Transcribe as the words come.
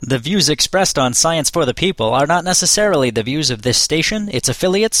The views expressed on Science for the People are not necessarily the views of this station, its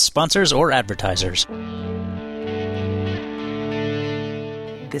affiliates, sponsors, or advertisers.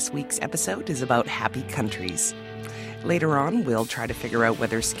 This week's episode is about happy countries. Later on, we'll try to figure out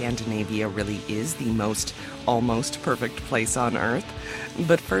whether Scandinavia really is the most almost perfect place on Earth.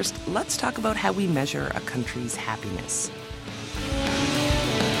 But first, let's talk about how we measure a country's happiness.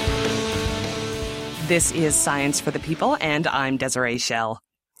 This is Science for the People, and I'm Desiree Schell.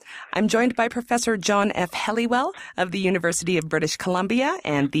 I'm joined by Professor John F. Helliwell of the University of British Columbia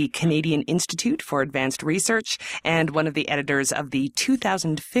and the Canadian Institute for Advanced Research, and one of the editors of the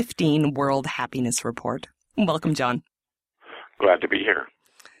 2015 World Happiness Report. Welcome, John. Glad to be here.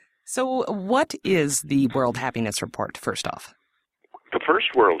 So what is the World Happiness Report, first off? The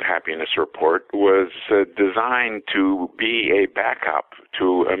first World Happiness Report was designed to be a backup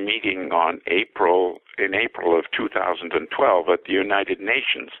to a meeting in April of 2012 at the United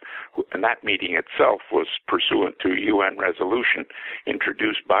Nations. And that meeting itself was pursuant to a UN resolution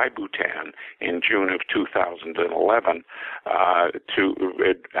introduced by Bhutan in June of 2011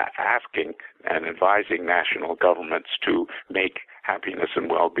 asking and advising national governments to make happiness and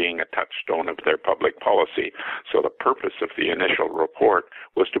well-being a touchstone of their public policy. So the purpose of the initial report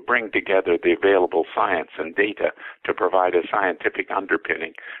was to bring together the available science and data to provide a scientific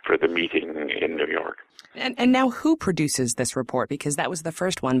underpinning for the meeting in New York. And now who produces this report? Because that was the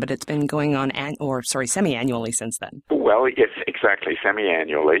first one, but it's been going on semi-annually since then. Well, it's exactly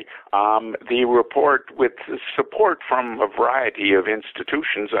semi-annually. The report, with support from a variety of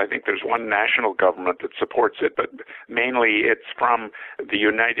institutions, I think there's one national government that supports it, but mainly it's from the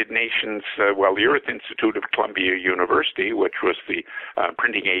United Nations, the Earth Institute of Columbia University, which was the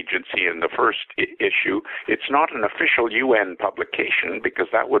printing agency in the first issue. It's not an official UN publication because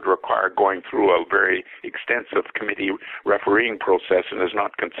that would require going through a very extensive committee refereeing process and is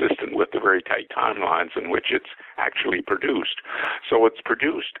not consistent with the very tight timelines in which it's actually produced. So it's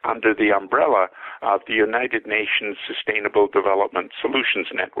produced under the umbrella of the United Nations Sustainable Development Solutions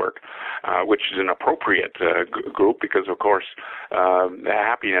Network, which is an appropriate group because, of course,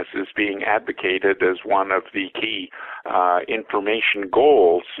 happiness is being advocated as one of the key information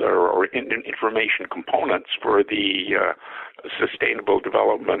goals or information components for the Sustainable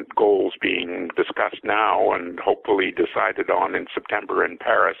Development Goals being discussed now and hopefully decided on in September in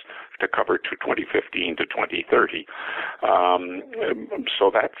Paris to cover to 2015 to 2030.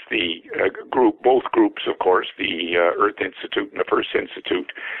 So that's the group, both groups, of course, the Earth Institute and the First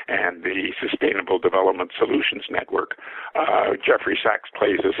Institute and the Sustainable Development Solutions Network. Jeffrey Sachs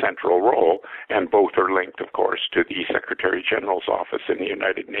plays a central role, and both are linked, of course, to the Secretary General's office in the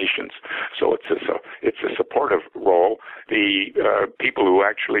United Nations. So it's a supportive role. The people who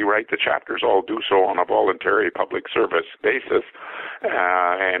actually write the chapters all do so on a voluntary public service basis,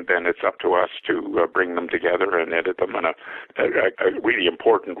 and then it's up to us to bring them together and edit them. And a really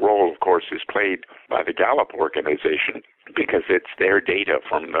important role, of course, is played by the Gallup organization because it's their data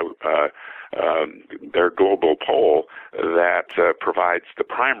from their global poll that provides the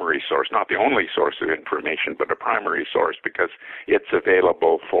primary source, not the only source of information, but a primary source because it's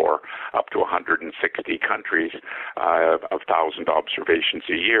available for up to 160 countries, 1,000 observations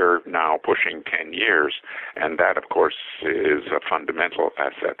a year, now pushing 10 years. And that, of course, is a fundamental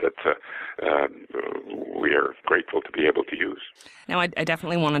asset that we are grateful to be able to use. Now, I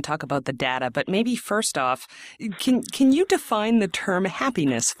definitely want to talk about the data, but maybe first off, can you define the term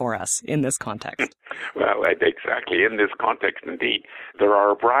happiness for us in this context? Well, exactly. In this context, indeed, there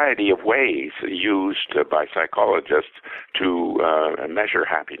are a variety of ways used by psychologists to measure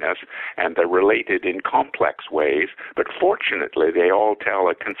happiness, and they're related in complex ways, but fortunately, they all tell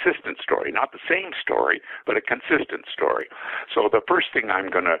a consistent story. Not the same story, but a consistent story. So the first thing I'm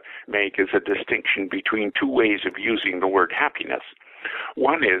going to make is a distinction between two ways of using the word happiness.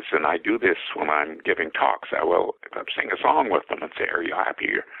 One is, and I do this when I'm giving talks, I will sing a song with them and say, are you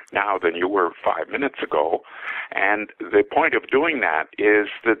happier now than you were 5 minutes ago? And the point of doing that is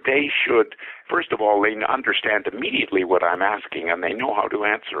that they should, first of all, they understand immediately what I'm asking and they know how to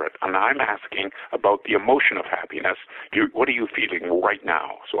answer it. And I'm asking about the emotion of happiness. What are you feeling right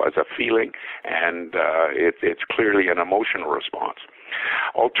now? So as a feeling, and it's clearly an emotional response.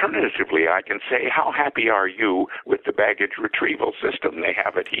 Alternatively, I can say, how happy are you with the baggage retrieval system they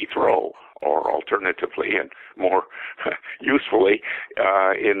have at Heathrow? Or alternatively, and more usefully,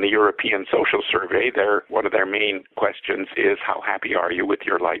 in the European Social Survey, one of their main questions is, how happy are you with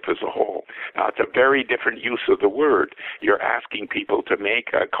your life as a whole? Now, it's a very different use of the word. You're asking people to make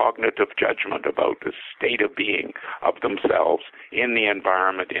a cognitive judgment about the state of being of themselves in the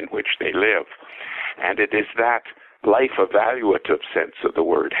environment in which they live. And it is that life evaluative sense of the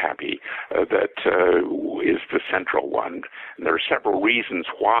word happy that is the central one. And there are several reasons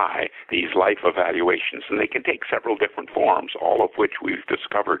why these life evaluations, and they can take several different forms, all of which we've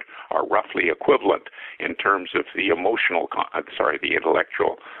discovered are roughly equivalent in terms of the the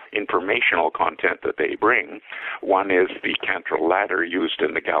intellectual, informational content that they bring. One is the Cantrell ladder used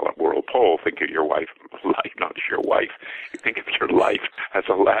in the Gallup World Poll. Think of your life, not your wife. Think of your life as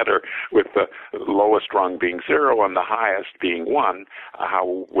a ladder with the lowest rung being 0 and the highest being 1.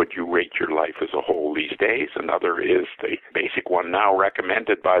 How would you rate your life as a whole these days? Another is the basic one now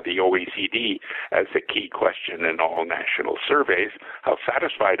recommended by the OECD as a key question in all national surveys. How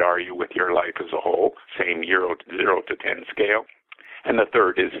satisfied are you with your life as a whole? Same 0 to 10 scale. And the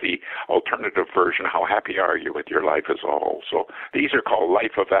third is the alternative version, how happy are you with your life as a whole? So these are called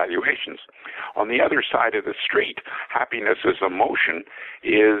life evaluations. On the other side of the street, happiness as emotion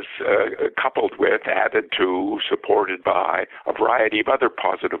is coupled with, added to, supported by a variety of other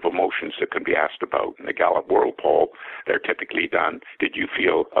positive emotions that can be asked about. In the Gallup World Poll, they're typically done, did you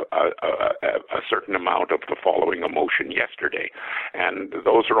feel a certain amount of the following emotion yesterday? And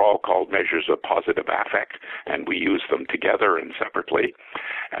those are all called measures of positive affect, and we use them together and separately,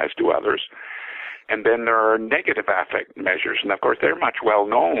 as do others. And then there are negative affect measures, and of course they're much well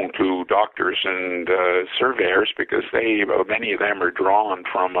known to doctors and surveyors because many of them are drawn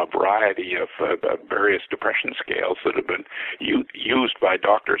from a variety of various depression scales that have been used by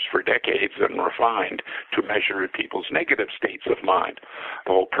doctors for decades and refined to measure people's negative states of mind.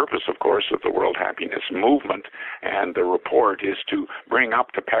 The whole purpose, of course, of the World Happiness Movement and the report is to bring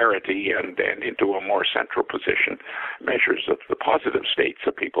up to parity and into a more central position measures of the positive states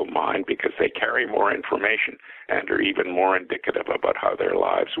of people's mind because they carry more information and are even more indicative about how their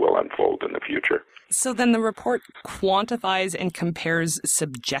lives will unfold in the future. So then the report quantifies and compares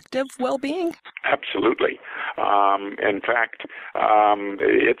subjective well-being? Absolutely. In fact,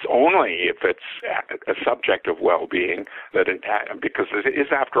 it's only if it's a subject of well-being that because it is,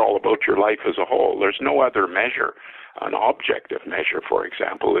 after all, about your life as a whole. There's no other measure, an objective measure, for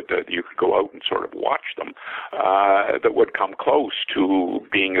example, that you could go out and sort of watch them, that would come close to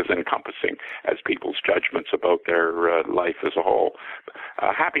being as encompassing as people's judgments about their life as a whole.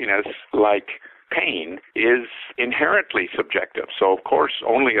 Happiness, like pain, is inherently subjective. So, of course,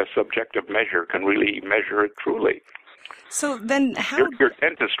 only a subjective measure can really measure it truly. So then how... Your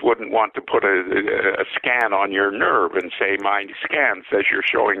dentist wouldn't want to put a scan on your nerve and say, my scan says you're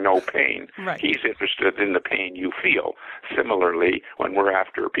showing no pain. Right. He's interested in the pain you feel. Similarly, when we're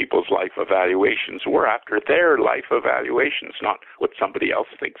after people's life evaluations, we're after their life evaluations, not what somebody else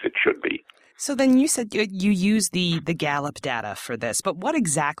thinks it should be. So then you said you use the Gallup data for this, but what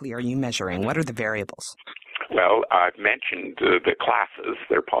exactly are you measuring? What are the variables? Well, I've mentioned the classes,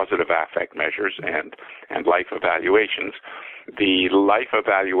 they're positive affect measures and life evaluations. The life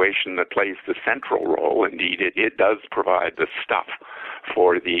evaluation that plays the central role, indeed, it does provide the stuff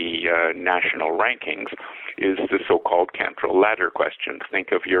for the national rankings, is the so-called Cantrell ladder question.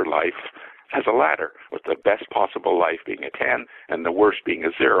 Think of your life as a ladder, with the best possible life being a 10 and the worst being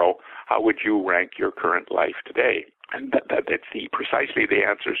a 0. How would you rank your current life today? And that's precisely the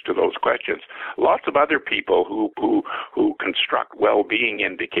answers to those questions. Lots of other people who construct well-being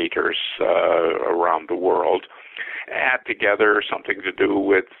indicators around the world add together something to do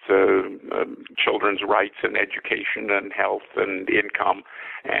with children's rights and education and health and income,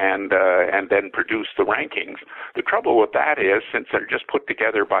 and then produce the rankings. The trouble with that is, since they're just put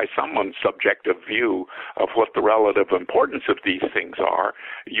together by someone's subjective view of what the relative importance of these things are,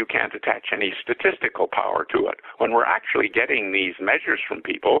 you can't attach any statistical power to it. When we're actually getting these measures from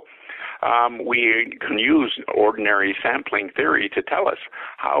people, we can use ordinary sampling theory to tell us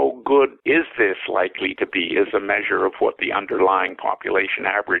how good is this likely to be as a measure of what the underlying population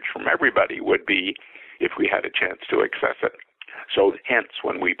average from everybody would be if we had a chance to access it. So hence,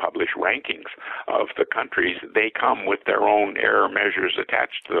 when we publish rankings of the countries, they come with their own error measures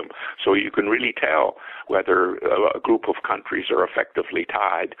attached to them. So you can really tell whether a group of countries are effectively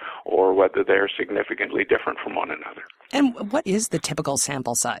tied or whether they're significantly different from one another. And what is the typical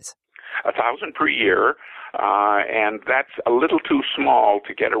sample size? 1,000 per year, and that's a little too small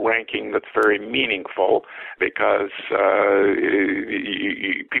to get a ranking that's very meaningful because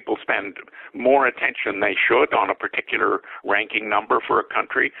people spend more attention than they should on a particular ranking number for a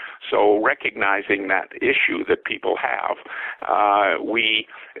country. So recognizing that issue that people have, we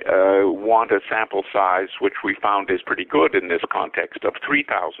want a sample size which we found is pretty good in this context of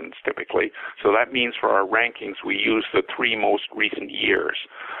 3,000 typically. So that means for our rankings we use the 3 most recent years.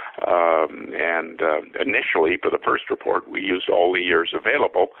 Initially, for the first report, we used all the years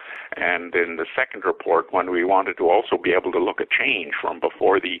available. And in the second report, when we wanted to also be able to look at change from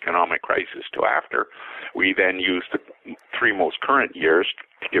before the economic crisis to after, we then used the three most current years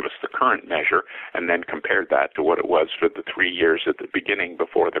to give us the current measure, and then compared that to what it was for the 3 years at the beginning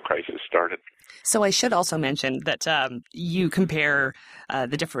before the crisis started. So I should also mention that you compare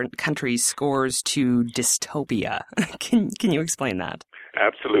the different countries' scores to dystopia. Can you explain that?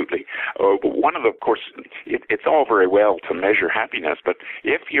 Absolutely. Of course, it's all very well to measure happiness, but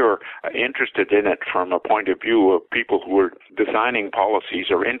if you're interested in it from a point of view of people who are designing policies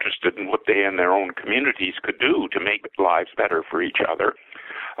or interested in what they and their own communities could do to make lives better for each other,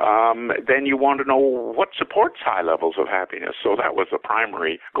 then you want to know what supports high levels of happiness. So that was the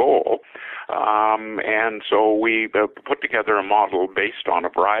primary goal. And so we put together a model based on a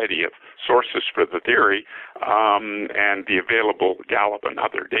variety of sources for the theory and the available Gallup and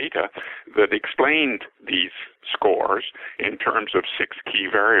other data that explained these scores in terms of 6 key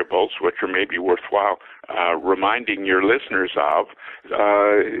variables, which are maybe worthwhile reminding your listeners of.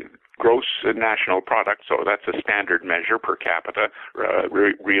 Gross national product, so that's a standard measure per capita,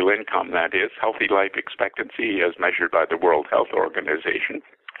 real income, that is, healthy life expectancy as measured by the World Health Organization,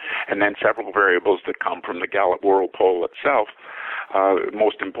 and then several variables that come from the Gallup World Poll itself.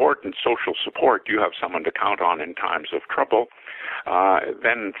 Most important, social support. Do you have someone to count on in times of trouble?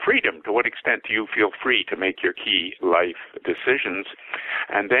 Then freedom. To what extent do you feel free to make your key life decisions?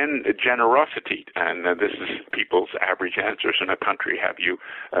 And then generosity. And this is people's average answers in a country. Have you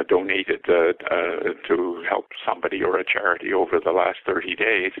donated to help somebody or a charity over the last 30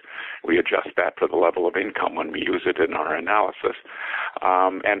 days? We adjust that to the level of income when we use it in our analysis.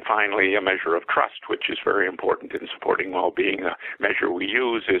 And finally, a measure of trust, which is very important in supporting well-being. A measure we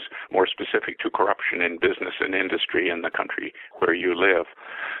use is more specific to corruption in business and industry in the country where you live.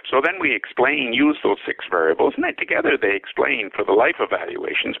 So then we use those 6 variables, and then together they explain for the life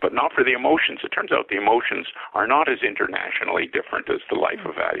evaluations, but not for the emotions. It turns out the emotions are not as internationally different as the life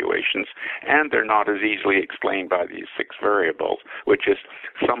evaluations, and they're not as easily explained by these 6 variables, which is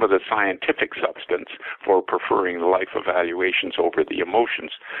some of the scientific substance for preferring the life evaluations over the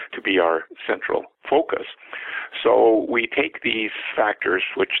emotions to be our central focus. So we take these factors,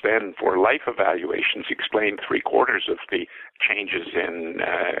 which then for life evaluations explain 3/4 of the changes in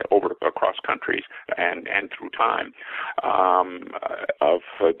across countries and through time.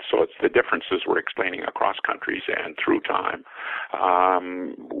 So it's the differences we're explaining across countries and through time.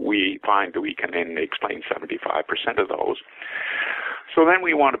 We find that we can then explain 75% of those. So then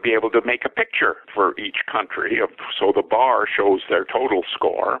we want to be able to make a picture for each country. So the bar shows their total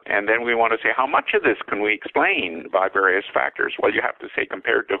score. And then we want to say, how much of this can we explain by various factors? Well, you have to say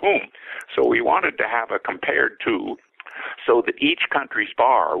compared to whom. So we wanted to have a compared to, so that each country's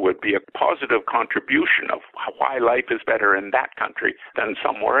bar would be a positive contribution of why life is better in that country than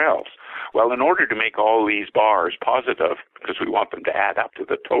somewhere else. Well, in order to make all these bars positive, because we want them to add up to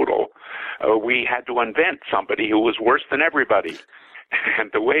the total, we had to invent somebody who was worse than everybody.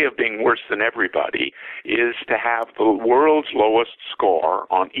 And the way of being worse than everybody is to have the world's lowest score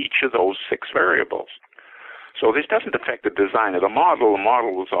on each of those 6 variables. So this doesn't affect the design of the model. The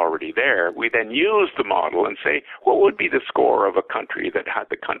model was already there. We then use the model and say, what would be the score of a country that had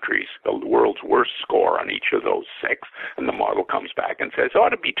the world's worst score on each of those 6? And the model comes back and says, it ought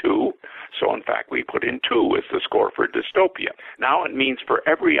to be 2. So in fact, we put in 2 as the score for dystopia. Now it means for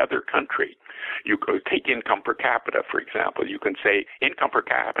every other country, you could take income per capita, for example. You can say income per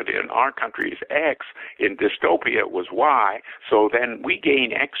capita in our country is X, in dystopia it was Y, so then we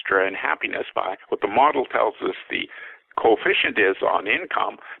gain extra in happiness by what the model tells us the coefficient is on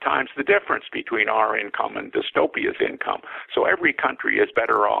income times the difference between our income and dystopia's income. So every country is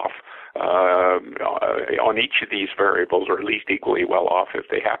better off on each of these variables, or at least equally well off if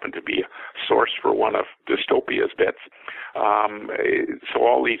they happen to be a source for one of dystopia's bits. So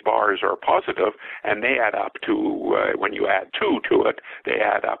all these bars are positive, and they add up to, when you add 2 to it, they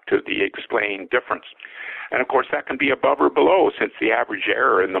add up to the explained difference. And of course that can be above or below, since the average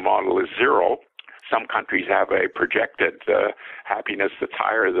error in the model is 0. Some countries have a projected happiness that's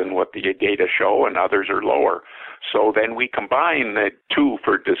higher than what the data show, and others are lower. So then we combine the 2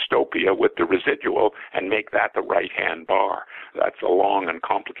 for dystopia with the residual and make that the right-hand bar. That's a long and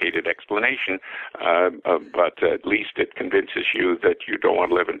complicated explanation, but at least it convinces you that you don't want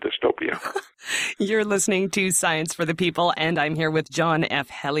to live in dystopia. You're listening to Science for the People, and I'm here with John F.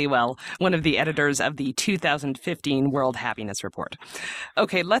 Helliwell, one of the editors of the 2015 World Happiness Report.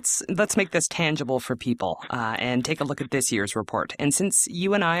 Okay, let's make this tangible for people and take a look at this year's report. And since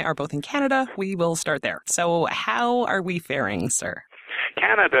you and I are both in Canada, we will start there. So how are we faring, sir?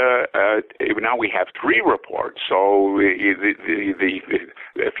 Canada, now we have 3 reports, so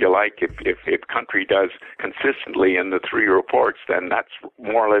if you like, if country does consistently in the 3 reports, then that's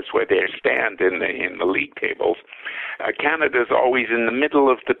more or less where they stand in the league tables. Canada's always in the middle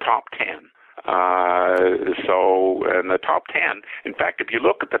of the top 10. So in the top 10, in fact, if you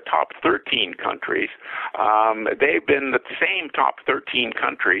look at the top 13 countries, they've been the same top 13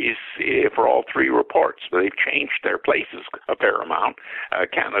 countries for all 3 reports. They've changed their places a fair amount.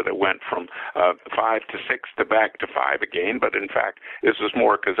 Canada went from 5 to 6 to back to 5 again, but in fact, this was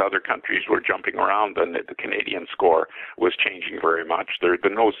more because other countries were jumping around than the Canadian score was changing very much. There's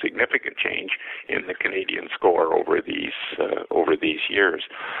been no significant change in the Canadian score over these years.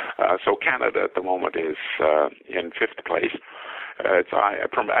 So Canada at the moment is in 5th place. As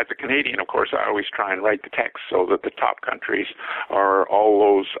a Canadian, of course, I always try and write the text so that the top countries are all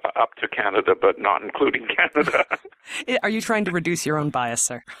those up to Canada, but not including Canada. Are you trying to reduce your own bias,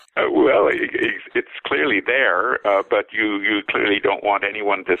 sir? Well, it's clearly there, but you clearly don't want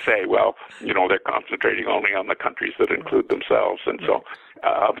anyone to say, well, they're concentrating only on the countries that include themselves. And so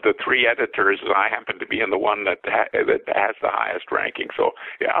of the 3 editors, I happen to be in the one that has the highest ranking. So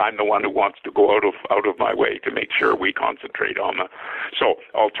yeah, I'm the one who wants to go out of my way to make sure we concentrate on the. So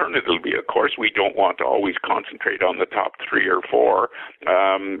alternatively, of course, we don't want to always concentrate on the top 3 or 4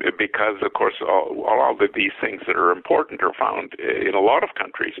 because, of course, all of these things that are important are found in a lot of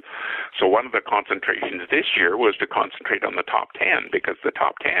countries. So one of the concentrations this year was to concentrate on the top 10 because the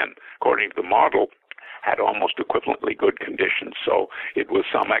top 10, according to the model, had almost equivalently good conditions. So it was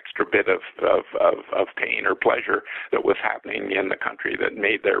some extra bit of pain or pleasure that was happening in the country that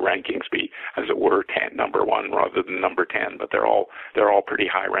made their rankings be, as it were, number 1 rather than number 10. But they're all pretty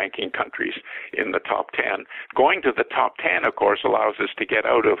high-ranking countries in the top 10. Going to the top 10, of course, allows us to get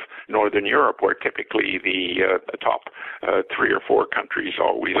out of Northern Europe, where typically the top 3 or 4 countries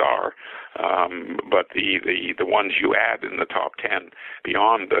always are. But the ones you add in the top 10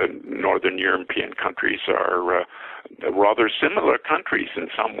 beyond the Northern European countries are rather similar countries in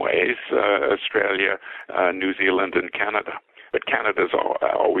some ways, Australia, New Zealand, and Canada. But Canada's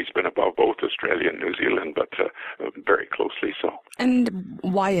always been above both Australia and New Zealand, but very closely so. And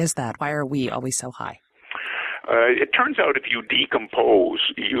why is that? Why are we always so high? It turns out if you decompose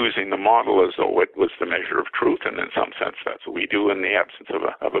using the model as though it was the measure of truth, and in some sense that's what we do in the absence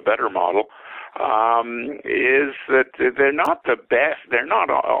of a better model, is that they're not the best. They're not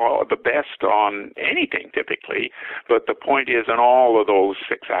all the best on anything typically, but the point is in all of those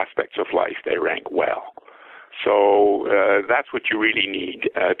 6 aspects of life they rank well. So that's what you really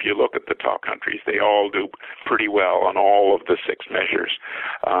need. If you look at the top countries, they all do pretty well on all of the 6 measures.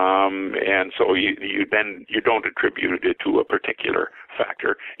 And so you don't attribute it to a particular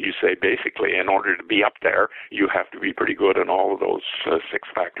factor. You say basically in order to be up there, you have to be pretty good on all of those 6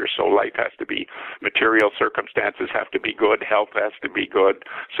 factors. So life has to be, material circumstances have to be good, health has to be good,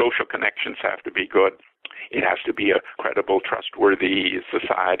 social connections have to be good. It has to be a credible, trustworthy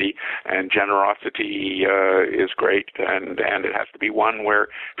society, and generosity is great, and it has to be one where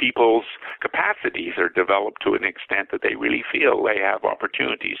people's capacities are developed to an extent that they really feel they have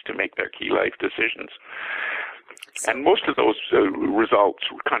opportunities to make their key life decisions. And most of those results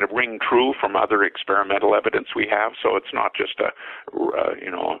kind of ring true from other experimental evidence we have, so it's not just a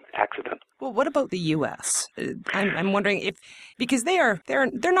accident. Well, what about the U.S.? I'm wondering because they're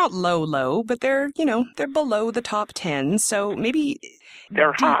not low, but they're below the top 10. So maybe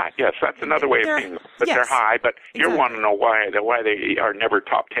they're high. Yes, that's another way of saying it. But they're high. But you want to know why they are never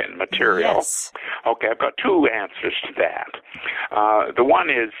top 10 material. Yes. Okay, I've got 2 answers to that. The one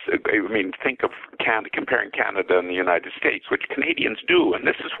is, think of comparing Canada and the United States, which Canadians do, and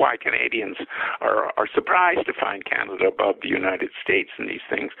this is why Canadians are surprised to find Canada above the United States in these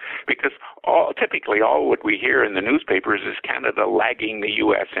things, because typically all what we hear in the newspapers is Canada lagging the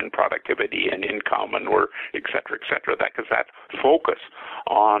U.S. in productivity and income and et cetera, because that focus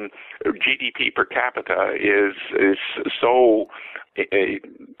on GDP per capita is so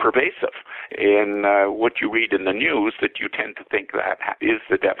pervasive in what you read in the news that you tend to think that is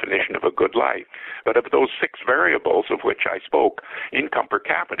the definition of a good life. But of those 6 variables of which I spoke, income per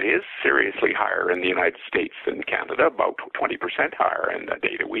capita is seriously higher in the United States than Canada, about 20% higher in the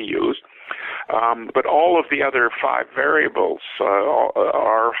data we use. But all of the other 5 variables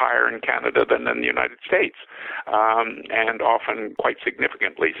are higher in Canada than in the United States, and often quite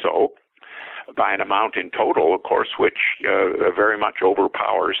significantly so. by an amount in total, of course, which very much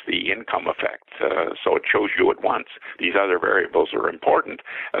overpowers the income effect. So it shows you at once these other variables are important,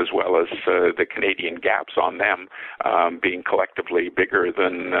 as well as the Canadian gaps on them being collectively bigger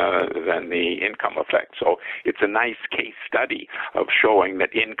than the income effect. So it's a nice case study of showing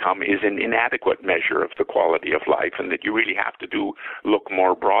that income is an inadequate measure of the quality of life, and that you really have to look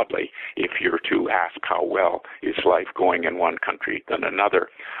more broadly if you're to ask how well is life going in one country than another.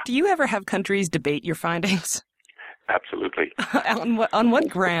 Do you ever have countries debate your findings? Absolutely. On what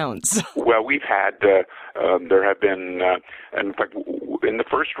grounds? Well, we've had, there have been, in fact, in the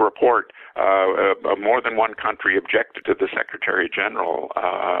first report, more than one country objected to the Secretary General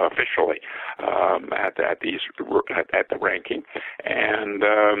officially at the ranking, and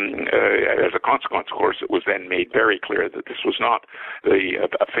as a consequence, of course, it was then made very clear that this was not the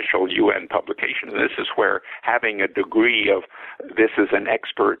official UN publication. And this is where having a degree of this is an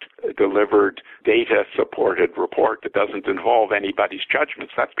expert-delivered, data-supported report that doesn't involve anybody's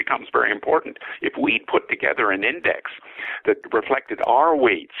judgments, that becomes very important. If we put together an index that reflected our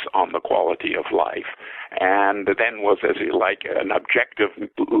weights on the quality of life, and then was as like an objective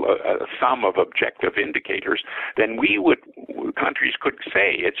sum of objective indicators, then countries could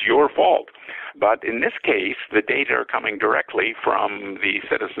say it's your fault. But in this case, the data are coming directly from the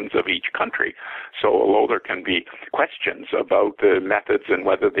citizens of each country. So although there can be questions about the methods and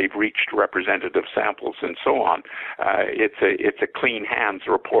whether they've reached representative samples and so on, it's a clean hands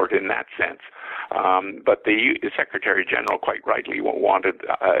report in that sense. But the Secretary General quite rightly wanted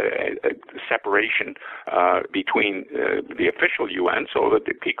a separation between the official UN so that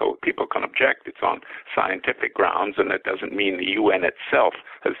the people can object. It's on scientific grounds, and it doesn't mean the UN itself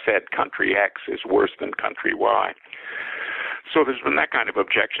has said country X is worse than country Y. So there's been that kind of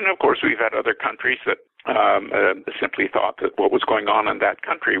objection. Of course, we've had other countries that simply thought that what was going on in that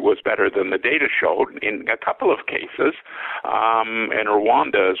country was better than the data showed. In a couple of cases, and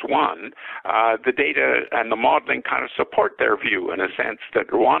Rwanda is one, the data and the modeling kind of support their view in a sense that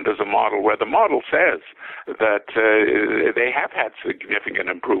Rwanda is a model where the model says that they have had significant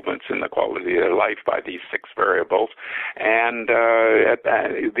improvements in the quality of their life by these 6 variables, and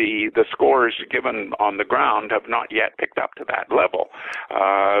the scores given on the ground have not yet picked up to that level.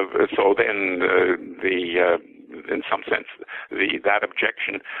 So then in some sense, that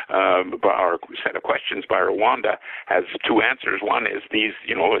objection or set of questions by Rwanda has 2 answers. One is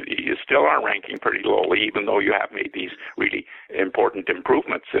you still are ranking pretty lowly, even though you have made these really important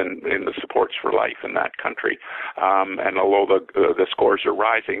improvements in the supports for life in that country. And although the scores are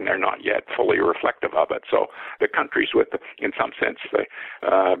rising, they're not yet fully reflective of it. So the countries with, in some sense, the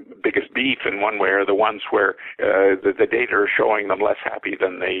biggest beef in one way are the ones where the data are showing them less happy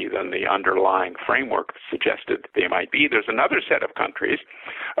than the underlying framework suggested they might be. There's another set of countries,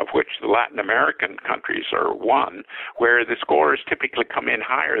 of which the Latin American countries are one, where the scores typically come in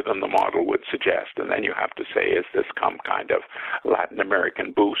higher than the model would suggest, and then you have to say, is this some kind of Latin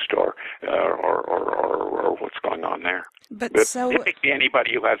American boost or what's going on there? But typically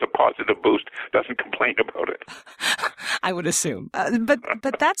anybody who has a positive boost doesn't complain about it. I would assume.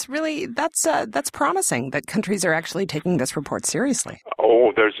 But that's promising that countries are actually taking this report seriously.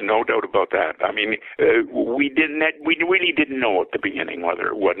 Oh, there's no doubt about that. I mean, we really didn't know at the beginning whether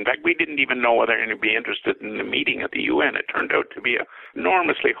it would. In fact, we didn't even know whether anyone would be interested in the meeting at the UN. It turned out to be an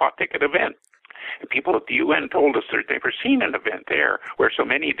enormously hot-ticket event. And people at the UN told us they'd never seen an event there where so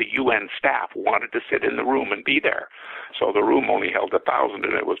many of the UN staff wanted to sit in the room and be there. So the room only held 1,000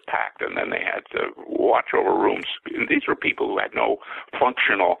 and it was packed, and then they had to watch over rooms. And these were people who had no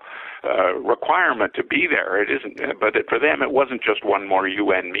functional requirement to be there. It isn't, but for them, it wasn't just one more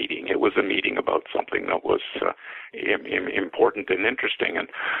UN meeting. It was a meeting about something that was important and interesting. And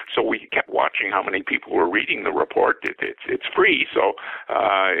so we kept watching how many people were reading the report. It's free, so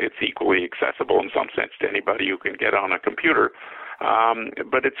it's equally accessible in some sense to anybody who can get on a computer.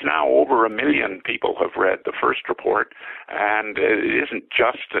 But it's now over 1 million people have read the first report, and it isn't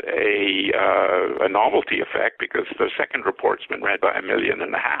just a novelty effect, because the second report's been read by 1.5 million,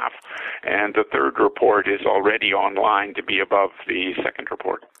 and the third report is already online to be above the second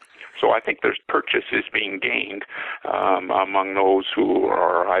report. So I think there's purchases being gained among those who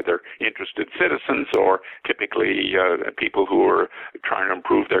are either interested citizens or typically people who are trying to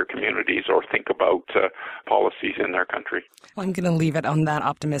improve their communities or think about policies in their country. Well, I'm going to leave it on that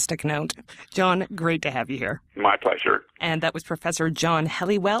optimistic note. John, great to have you here. My pleasure. And that was Professor John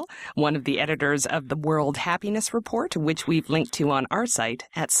Helliwell, one of the editors of the World Happiness Report, which we've linked to on our site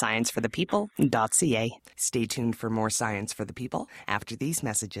at scienceforthepeople.ca. Stay tuned for more Science for the People after these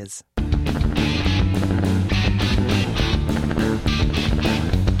messages.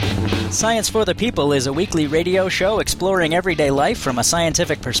 Science for the People is a weekly radio show exploring everyday life from a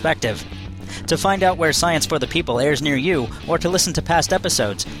scientific perspective. To find out where Science for the People airs near you, or to listen to past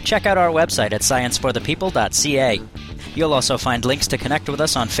episodes, check out our website at scienceforthepeople.ca. You'll also find links to connect with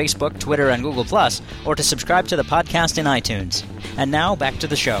us on Facebook, Twitter, and Google+, or to subscribe to the podcast in iTunes. And now, back to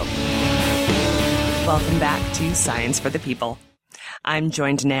the show. Welcome back to Science for the People. I'm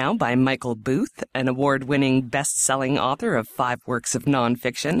joined now by Michael Booth, an award-winning best-selling author of 5 works of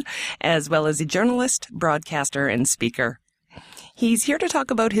nonfiction, as well as a journalist, broadcaster, and speaker. He's here to talk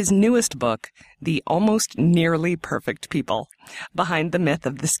about his newest book, The Almost Nearly Perfect People, Behind the Myth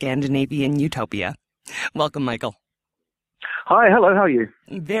of the Scandinavian Utopia. Welcome, Michael. Hi, hello, how are you?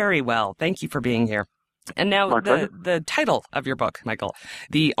 Very well. Thank you for being here. And now the title of your book, Michael,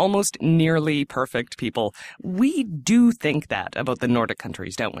 The Almost Nearly Perfect People. We do think that about the Nordic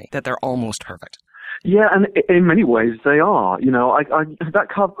countries, don't we? That they're almost perfect. Yeah, and in many ways they are. You know,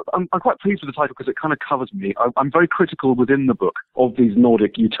 I'm quite pleased with the title because it kind of covers me. I'm very critical within the book of these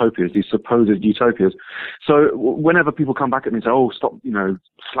Nordic utopias, these supposed utopias. So whenever people come back at me and say, "Oh, stop,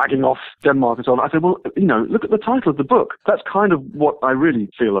 slagging off Denmark and so on," I say, "Well, look at the title of the book. That's kind of what I really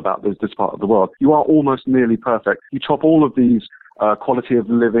feel about this part of the world. You are almost nearly perfect. You chop all of these." Quality of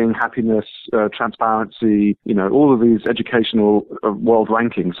living, happiness, transparency, all of these educational world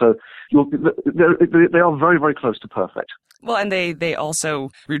rankings. So they are very, very close to perfect. Well, and they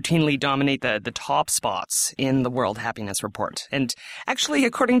also routinely dominate the top spots in the World Happiness Report. And actually,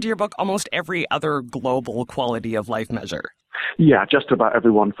 according to your book, almost every other global quality of life measure. Yeah, just about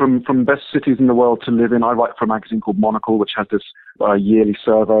everyone. From best cities in the world to live in. I write for a magazine called Monocle, which has this yearly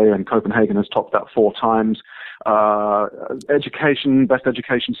survey, and Copenhagen has topped that 4 times. Education, best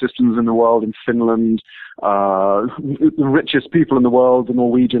education systems in the world in Finland, the richest people in the world, the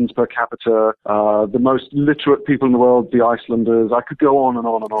Norwegians per capita, the most literate people in the world, the Icelanders. I could go on and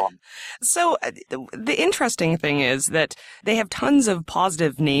on and on. So the interesting thing is that they have tons of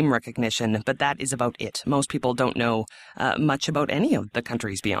positive name recognition, but that is about it. Most people don't know much about any of the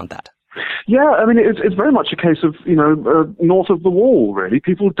countries beyond that. Yeah, I mean, it's very much a case of, north of the wall, really.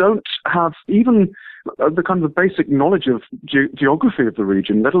 People don't have even the kind of basic knowledge of geography of the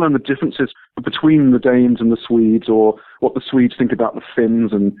region, let alone the differences between the Danes and the Swedes, or what the Swedes think about the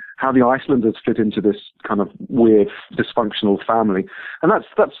Finns, and how the Icelanders fit into this kind of weird, dysfunctional family. And that's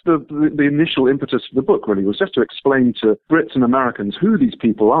the initial impetus of the book, really, was just to explain to Brits and Americans who these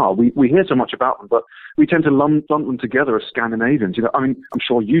people are. We hear so much about them, but we tend to lump them together as Scandinavians. I'm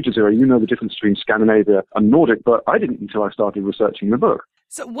sure you, Desiree, you know the difference between Scandinavia and Nordic, but I didn't until I started researching the book.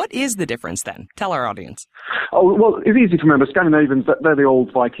 So what is the difference then? Tell our audience. Oh, well, it's easy to remember. Scandinavians, they're the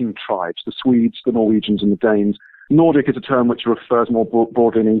old Viking tribes, the Swedes, the Norwegians, and the Danes. Nordic is a term which refers more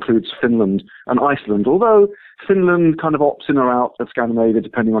broadly and includes Finland and Iceland, although Finland kind of opts in or out of Scandinavia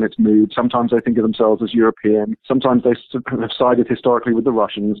depending on its mood. Sometimes they think of themselves as European. Sometimes they have sided historically with the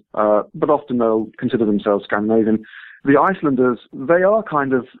Russians, but often they'll consider themselves Scandinavian. The Icelanders, they are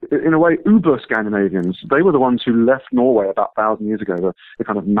kind of, in a way, uber-Scandinavians. They were the ones who left Norway about 1,000 years ago, the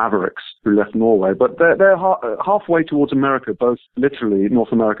kind of mavericks who left Norway. But they're halfway towards America, both literally,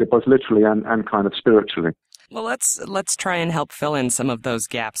 North America, both literally and kind of spiritually. Well, let's try and help fill in some of those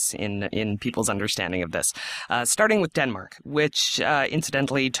gaps in people's understanding of this. Starting with Denmark, which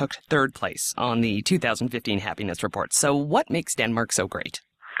incidentally took 3rd place on the 2015 Happiness Report. So what makes Denmark so great?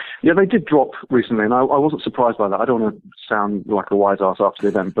 Yeah, they did drop recently, and I wasn't surprised by that. I don't want to sound like a wise ass after the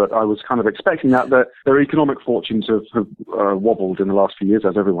event, but I was kind of expecting that their economic fortunes have wobbled in the last few years,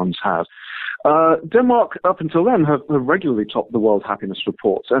 as everyone's has. Denmark, up until then, have regularly topped the World Happiness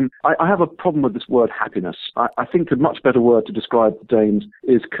Reports, and I have a problem with this word happiness. I think a much better word to describe the Danes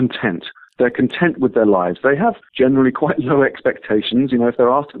is content. They're content with their lives. They have generally quite low expectations. If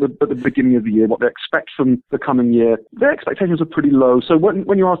they're asked at the beginning of the year what they expect from the coming year, their expectations are pretty low. So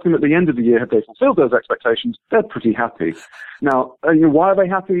when you ask them at the end of the year, have they fulfilled those expectations, they're pretty happy. Now, why are they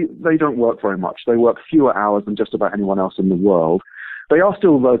happy? They don't work very much. They work fewer hours than just about anyone else in the world. They are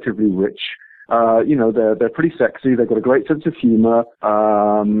still relatively rich. They're pretty sexy. They've got a great sense of humor.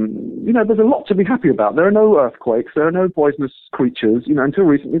 There's a lot to be happy about. There are no earthquakes. There are no poisonous creatures. Until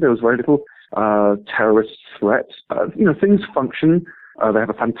recently, there was very little terrorist threat. Things function. They have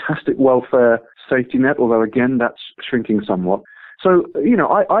a fantastic welfare safety net, although, again, that's shrinking somewhat. So,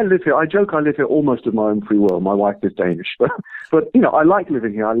 I live here. I joke I live here almost of my own free will. My wife is Danish. But I like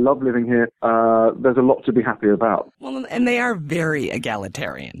living here. I love living here. There's a lot to be happy about. Well, and they are very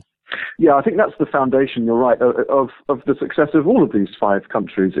egalitarian. Yeah, I think that's the foundation, you're right, of the success of all of these 5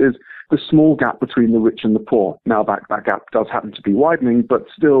 countries is the small gap between the rich and the poor. Now, that gap does happen to be widening, but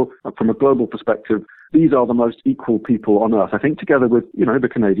still, from a global perspective, these are the most equal people on earth. I think together with, the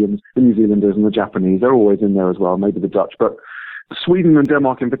Canadians, the New Zealanders and the Japanese, they're always in there as well, maybe the Dutch, but Sweden and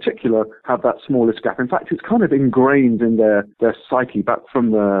Denmark in particular have that smallest gap. In fact, it's kind of ingrained in their psyche back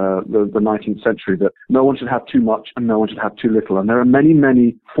from the 19th century that no one should have too much and no one should have too little. And there are many,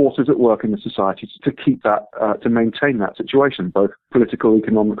 many forces at work in the society to keep that, to maintain that situation, both political,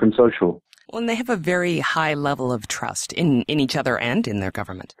 economic and social. Well, and they have a very high level of trust in each other and in their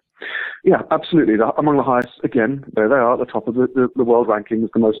government. Yeah, absolutely. Among the highest, again, there they are at the top of the world rankings,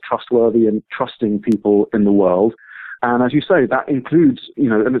 the most trustworthy and trusting people in the world. And as you say, that includes,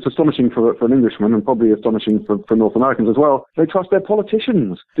 and it's astonishing for an Englishman and probably astonishing for North Americans as well, they trust their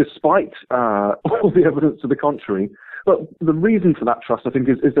politicians despite all the evidence to the contrary. But the reason for that trust, I think,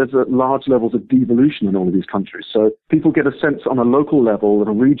 is there's large levels of devolution in all of these countries. So people get a sense on a local level and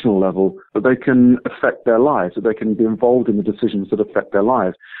a regional level that they can affect their lives, that they can be involved in the decisions that affect their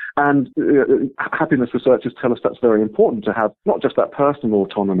lives. And happiness researchers tell us that's very important to have not just that personal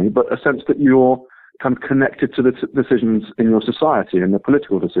autonomy, but a sense that you're kind of connected to the decisions in your society and the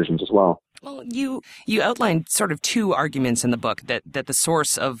political decisions as well. Well, you outlined sort of 2 arguments in the book, that the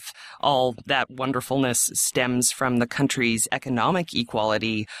source of all that wonderfulness stems from the country's economic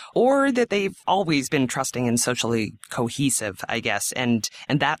equality, or that they've always been trusting and socially cohesive, I guess, and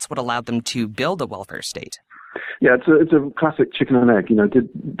that's what allowed them to build a welfare state. Yeah, it's a classic chicken and egg.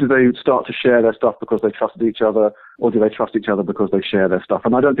 Do they start to share their stuff because they trusted each other, or do they trust each other because they share their stuff?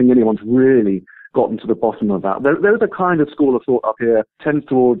 And I don't think anyone's really gotten to the bottom of that. There's a kind of school of thought up here, tends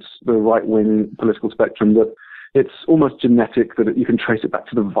towards the right-wing political spectrum, that it's almost genetic, that you can trace it back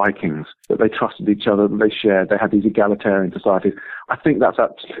to the Vikings, that they trusted each other, that they shared, they had these egalitarian societies. I think that's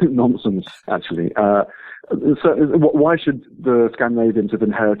absolute nonsense, actually. Why should the Scandinavians have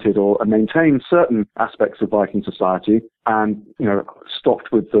inherited or maintained certain aspects of Viking society and,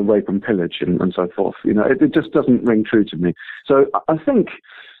 stopped with the rape and pillage and so forth? It just doesn't ring true to me. So I think,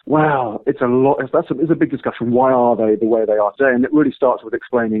 wow, it's a big discussion. Why are they the way they are today? And it really starts with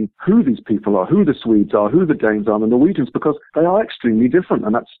explaining who these people are, who the Swedes are, who the Danes are, and the Norwegians, because they are extremely different.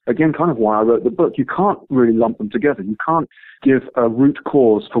 And that's, again, kind of why I wrote the book. You can't really lump them together. You can't give a root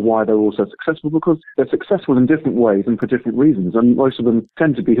cause for why they're all so successful, because they're successful in different ways and for different reasons. And most of them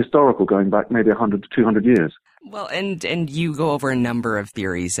tend to be historical, going back maybe 100 to 200 years. Well, and you go over a number of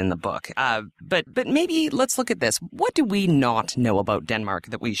theories in the book, but maybe let's look at this. What do we not know about Denmark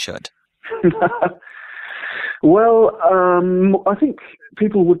that we should? Well, I think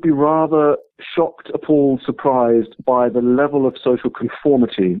people would be rather shocked, appalled, surprised by the level of social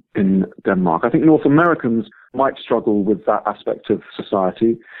conformity in Denmark. I think North Americans might struggle with that aspect of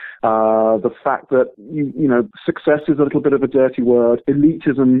society. The fact that, success is a little bit of a dirty word.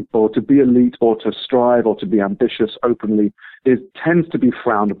 Elitism, or to be elite, or to strive, or to be ambitious openly, tends to be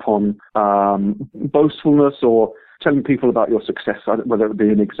frowned upon. Boastfulness or telling people about your success, whether it be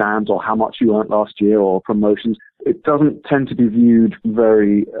in exams or how much you earned last year or promotions, it doesn't tend to be viewed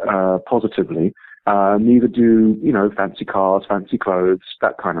very positively. Neither do, fancy cars, fancy clothes,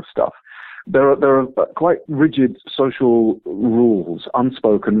 that kind of stuff. There are quite rigid social rules,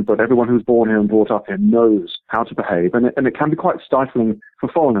 unspoken, but everyone who's born here and brought up here knows how to behave, and it can be quite stifling for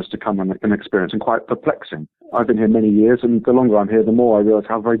foreigners to come and experience, and quite perplexing. I've been here many years, and the longer I'm here, the more I realise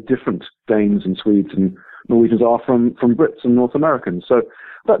how very different Danes and Swedes and Norwegians are from Brits and North Americans. So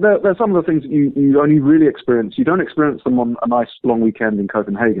but they're some of the things that you only really experience. You don't experience them on a nice long weekend in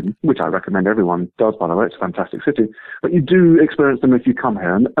Copenhagen, which I recommend everyone does, by the way. It's a fantastic city. But you do experience them if you come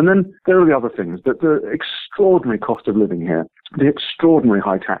here. And then there are the other things, that the extraordinary cost of living here, the extraordinary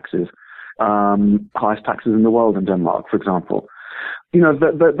high taxes, highest taxes in the world in Denmark, for example. I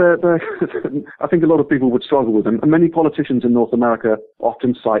think a lot of people would struggle with them. And many politicians in North America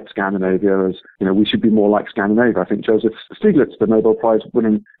often cite Scandinavia as, we should be more like Scandinavia. I think Joseph Stiglitz, the Nobel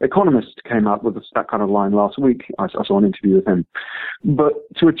Prize-winning economist, came out with that kind of line last week. I saw an interview with him. But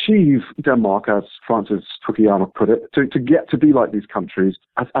to achieve Denmark, as Francis Fukuyama put it, to get to be like these countries,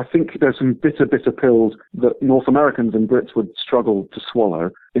 I think there's some bitter pills that North Americans and Brits would struggle to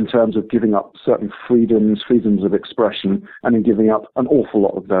swallow in terms of giving up certain freedoms of expression, and in giving up an awful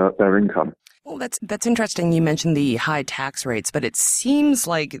lot of their income. Well, that's interesting. You mentioned the high tax rates, but it seems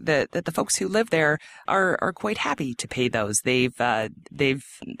like that the folks who live there are quite happy to pay those. The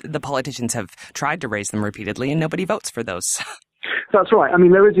politicians have tried to raise them repeatedly, and nobody votes for those. That's right. I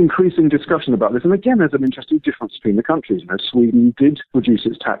mean, there is increasing discussion about this. And again, there's an interesting difference between the countries. You know, Sweden did reduce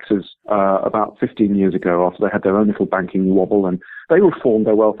its taxes about 15 years ago after they had their own little banking wobble, and they reformed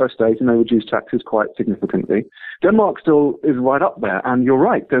their welfare state and they reduced taxes quite significantly. Denmark still is right up there. And you're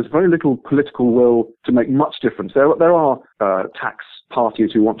right, there's very little political will to make much difference. There are tax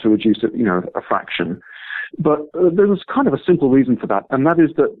parties who want to reduce it, you know, a fraction. But there's kind of a simple reason for that, and that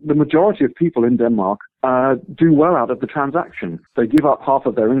is that the majority of people in Denmark do well out of the transaction. They give up half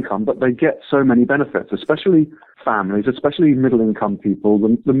of their income, but they get so many benefits, especially families, especially middle-income people,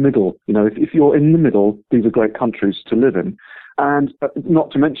 the middle. You know, if you're in the middle, these are great countries to live in. And not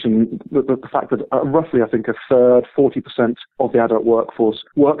to mention the fact that roughly, I think, a third, 40% of the adult workforce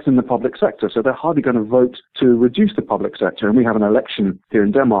works in the public sector. So they're hardly going to vote to reduce the public sector. And we have an election here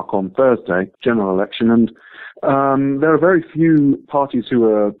in Denmark on Thursday, general election. And there are very few parties who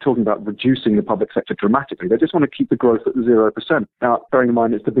are talking about reducing the public sector dramatically. They just want to keep the growth at 0%. Now, bearing in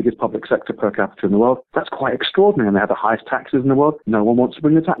mind it's the biggest public sector per capita in the world, that's quite extraordinary. And they have the highest taxes in the world. No one wants to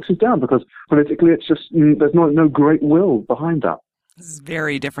bring the taxes down because politically it's just, there's no great will behind that. This is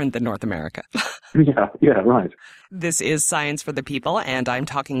very different than North America. Yeah, right. This is Science for the People, and I'm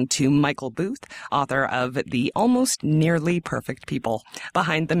talking to Michael Booth, author of The Almost Nearly Perfect People,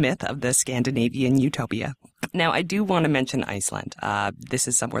 Behind the Myth of the Scandinavian Utopia. Now, I do want to mention Iceland. This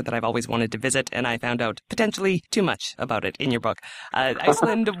is somewhere that I've always wanted to visit, and I found out potentially too much about it in your book.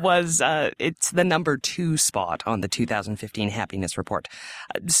 Iceland was, it's the number 2 spot on the 2015 Happiness Report.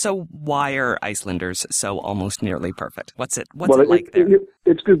 So why are Icelanders so almost nearly perfect? What's it like there?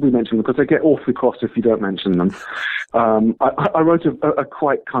 It's good we mention them because they get awfully cross if you don't mention them. I wrote a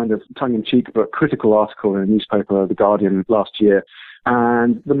quite kind of tongue-in-cheek but critical article in a newspaper, The Guardian, last year.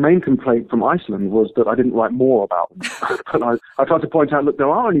 And the main complaint from Iceland was that I didn't write more about them. But I tried to point out, look, there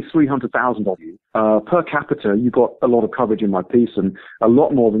are only 300,000 of you. Per capita, you got a lot of coverage in my piece and a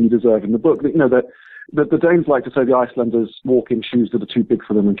lot more than you deserve in the book. You know, the Danes like to say the Icelanders walk in shoes that are too big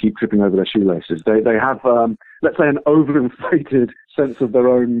for them and keep tripping over their shoelaces. They have, let's say, an overinflated sense of their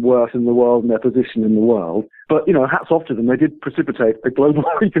own worth in the world and their position in the world. But, you know, hats off to them. They did precipitate a global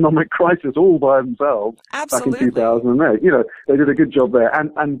economic crisis all by themselves. Absolutely. Back in 2008. You know, they did a good job there.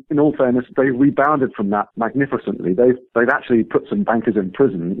 And in all fairness, they rebounded from that magnificently. They've actually put some bankers in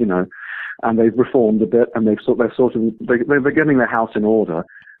prison, you know, and they've reformed a bit, and they're getting their house in order.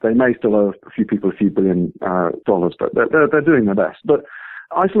 They may still owe a few people a few billion dollars, but they're doing their best. But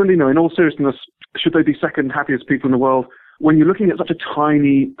Iceland, you know, in all seriousness, should they be second happiest people in the world? When you're looking at such a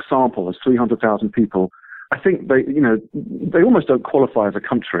tiny sample as 300,000 people, I think they almost don't qualify as a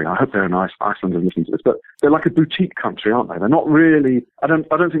country. I hope they're in Iceland and listening to this, but they're like a boutique country, aren't they? They're not really. I don't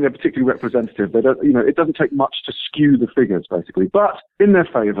think they're particularly representative. They don't. You know, it doesn't take much to skew the figures, basically. But in their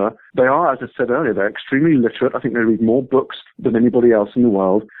favour, they are, as I said earlier, they're extremely literate. I think they read more books than anybody else in the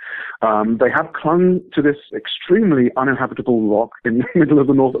world. They have clung to this extremely uninhabitable rock in the middle of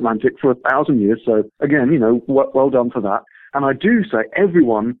the North Atlantic for 1,000 years. So again, you know, well done for that. And I do say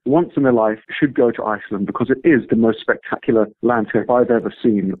everyone once in their life should go to Iceland because it is the most spectacular landscape I've ever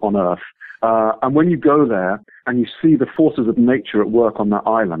seen on Earth. And when you go there and you see the forces of nature at work on that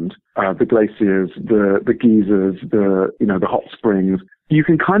island, the glaciers, the geysers, the hot springs, you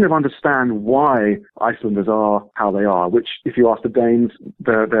can kind of understand why Icelanders are how they are, which if you ask the Danes,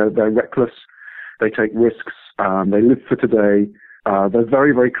 they're reckless, they take risks, they live for today. They're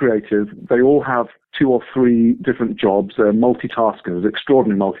very, very creative. They all have 2 or 3 different jobs. They're multitaskers,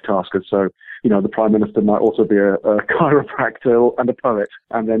 extraordinary multitaskers. So, you know, the Prime Minister might also be a chiropractor and a poet.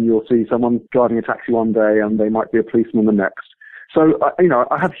 And then you'll see someone driving a taxi one day and they might be a policeman the next. So, you know,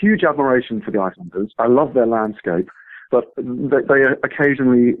 I have huge admiration for the Icelanders. I love their landscape, but they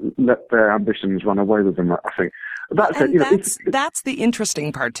occasionally let their ambitions run away with them, I think. That's the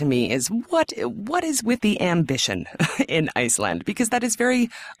interesting part to me is what is with the ambition in Iceland? Because that is very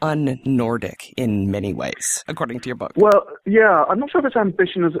un-Nordic in many ways, according to your book. Well, yeah, I'm not sure if it's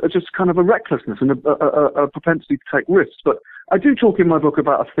ambition as just kind of a recklessness and a propensity to take risks, but I do talk in my book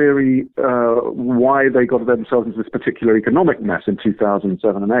about a theory why they got themselves into this particular economic mess in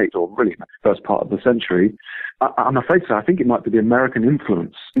 2007 and 8, or really in the first part of the century. I'm afraid so. I think it might be the American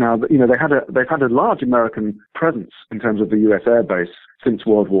influence. Now, you know, they've had a large American presence in terms of the U.S. air base since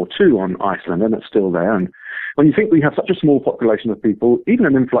World War II on Iceland, and it's still there. And when you think we have such a small population of people, even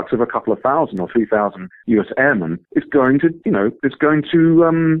an influx of a couple of thousand or 3,000 U.S. airmen is going to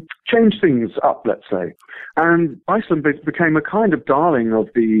change things up, let's say. And Iceland became a kind of darling of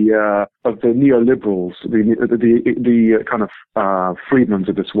the neoliberals, the kind of freedmen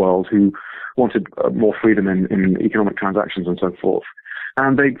of this world who wanted more freedom in economic transactions and so forth.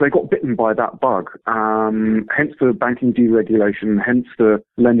 And they got bitten by that bug. Hence the banking deregulation, hence the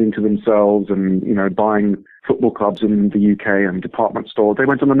lending to themselves and, buying football clubs in the UK and department stores. They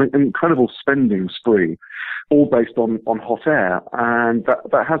went on an incredible spending spree, all based on hot air. And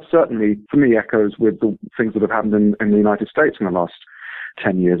that has certainly, for me, echoes with the things that have happened in the United States in the last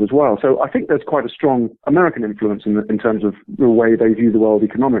 10 years as well. So I think there's quite a strong American influence in terms of the way they view the world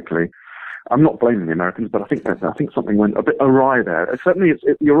economically. I'm not blaming the Americans, but I think something went a bit awry there. Certainly,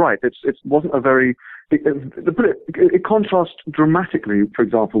 you're right. It wasn't a very. It contrasts dramatically, for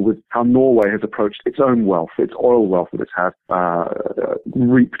example, with how Norway has approached its own wealth, its oil wealth that it's had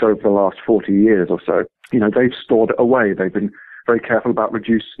reaped over the last 40 years or so. They've stored it away. They've been very careful about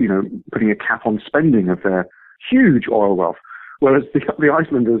putting a cap on spending of their huge oil wealth. Whereas the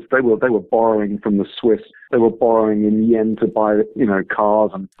Icelanders, they were borrowing from the Swiss. They were borrowing in yen to buy,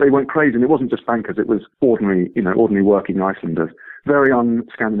 cars, and they went crazy. And it wasn't just bankers; it was ordinary working Icelanders. Very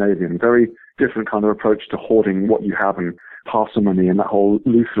un-Scandinavian, very different kind of approach to hoarding what you have and parsimony and that whole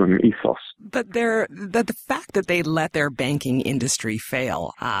Lutheran ethos. But the fact that they let their banking industry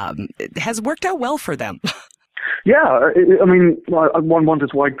fail has worked out well for them. Yeah, one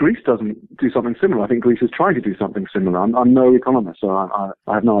wonders why Greece doesn't do something similar. I think Greece is trying to do something similar. I'm no economist, so I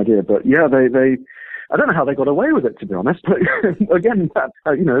have no idea. But yeah, they I don't know how they got away with it, to be honest. But again,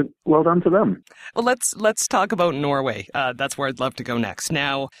 well done to them. Well, let's talk about Norway. That's where I'd love to go next.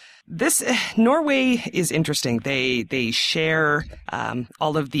 Now, Norway is interesting. They share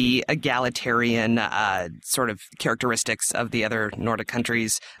all of the egalitarian sort of characteristics of the other Nordic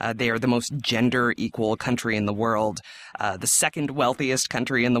countries. They are the most gender equal country in the world, the second wealthiest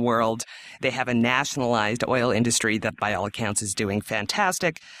country in the world. They have a nationalized oil industry that, by all accounts, is doing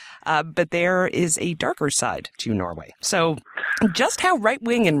fantastic. But there is a darker side to Norway. So just how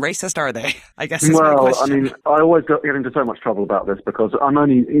right-wing and racist are they, I guess is my question. I always get into so much trouble about this because I'm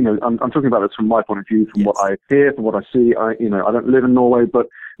only, I'm talking about this from my point of view, from what I hear, from what I see. I don't live in Norway, but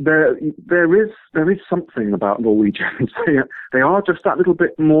there is something about Norwegians. They are just that little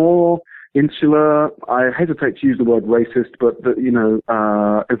bit more insular. I hesitate to use the word racist, but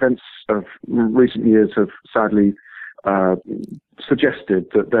events of recent years have sadly suggested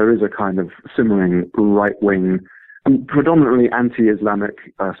that there is a kind of simmering right-wing, predominantly anti-Islamic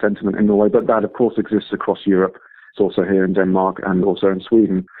sentiment in Norway, but that, of course, exists across Europe. It's also here in Denmark and also in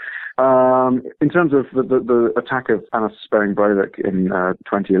Sweden. In terms of the attack of Anders Behring Breivik in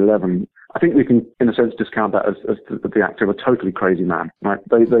 2011, I think we can, in a sense, discount that as the act of a totally crazy man. Right?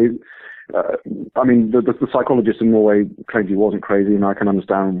 The psychologist in Norway claimed he wasn't crazy, and I can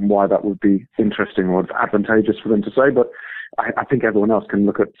understand why that would be interesting or advantageous for them to say, but I think everyone else can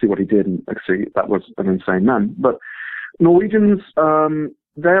see what he did and see that was an insane man. But Norwegians,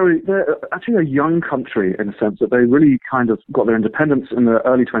 they're actually a young country in the sense that they really kind of got their independence in the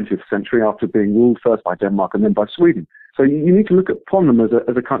early 20th century after being ruled first by Denmark and then by Sweden. So you need to look upon them as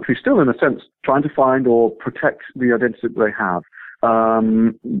a country still, in a sense, trying to find or protect the identity that they have.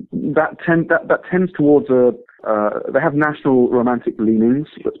 That tends towards they have national romantic leanings,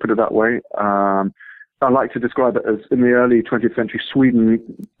 let's put it that way. I like to describe it as in the early 20th century, Sweden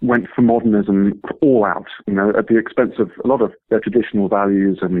went for modernism all out, at the expense of a lot of their traditional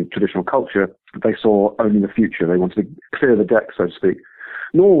values and traditional culture. They saw only the future. They wanted to clear the deck, so to speak.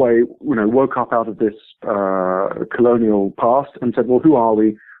 Norway, woke up out of this colonial past and said, well, who are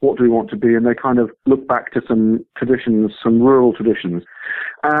we? What do we want to be? And they kind of look back to some traditions, some rural traditions.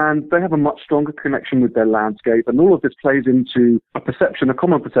 And they have a much stronger connection with their landscape. And all of this plays into a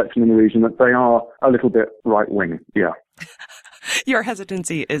common perception in the region that they are a little bit right-wing. Yeah. Your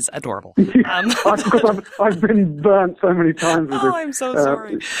hesitancy is adorable. Because I've been burnt so many times with this. Oh, I'm so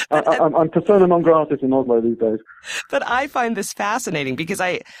sorry. I'm persona non grata in Oslo these days. But I find this fascinating because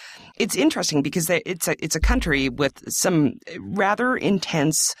it's interesting because it's a country with some rather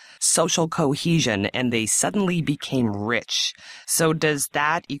intense social cohesion, and they suddenly became rich. So does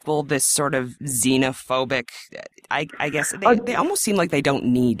that equal this sort of xenophobic? I guess they almost seem like they don't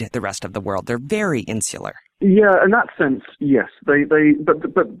need the rest of the world. They're very insular. Yeah, in that sense, yes. But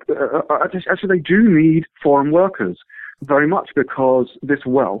actually they do need foreign workers very much because this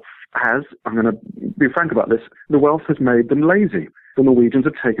wealth has, I'm going to be frank about this, the wealth has made them lazy. The Norwegians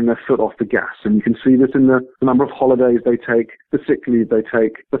have taken their foot off the gas, and you can see this in the number of holidays they take, the sick leave they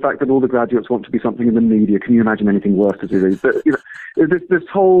take, the fact that all the graduates want to be something in the media. Can you imagine anything worse to do? This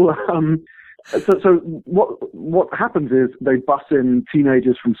whole... So what happens is they bus in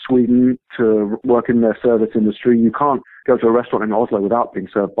teenagers from Sweden to work in their service industry. You can't go to a restaurant in Oslo without being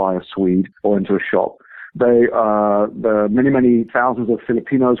served by a Swede or into a shop. There are many thousands of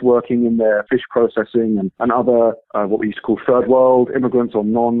Filipinos working in their fish processing and other, what we used to call third world immigrants or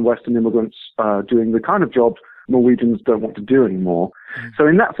non-Western immigrants, doing the kind of jobs Norwegians don't want to do anymore. So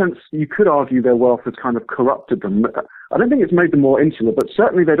in that sense, you could argue their wealth has kind of corrupted them. I don't think it's made them more insular, but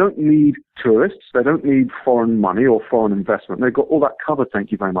certainly they don't need tourists. They don't need foreign money or foreign investment. They've got all that covered,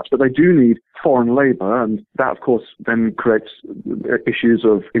 thank you very much. But they do need foreign labor, and that, of course, then creates issues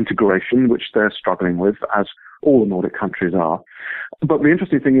of integration, which they're struggling with, as all the Nordic countries are. But the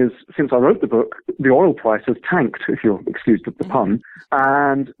interesting thing is, since I wrote the book, the oil price has tanked, if you'll excuse the pun.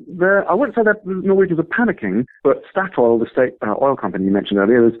 And I wouldn't say that the Norwegians are panicking, but Statoil, the state oil company you mentioned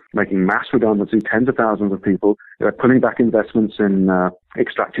earlier, is making mass redundancy, tens of thousands of people. They're pulling back investments in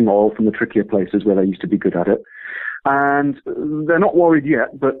extracting oil from the trickier places where they used to be good at it. And they're not worried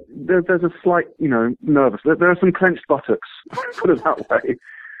yet, but there's a slight, nervous. There are some clenched buttocks, put it that way,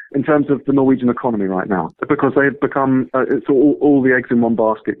 in terms of the Norwegian economy right now, because they've become, it's all the eggs in one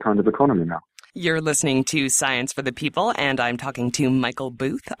basket kind of economy now. You're listening to Science for the People, and I'm talking to Michael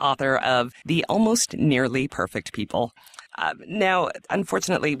Booth, author of The Almost Nearly Perfect People. Now,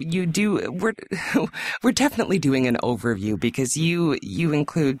 unfortunately, we're definitely doing an overview because you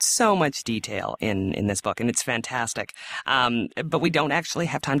include so much detail in this book, and it's fantastic. But we don't actually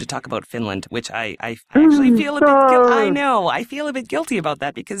have time to talk about Finland, which I actually feel a bit I feel a bit guilty about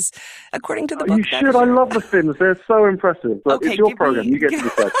that because according to the book... You should. I love the Finns. They're so impressive. But okay, it's your program. You get to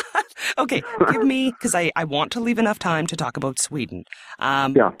decide. Okay, give me, because I want to leave enough time to talk about Sweden.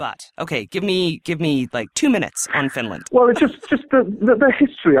 But, okay, give me like 2 minutes on Finland. Well, it's just the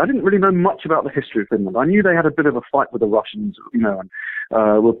history. I didn't really know much about the history of Finland. I knew they had a bit of a fight with the Russians, and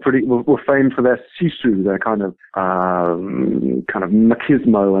were famed for their sisu, their kind of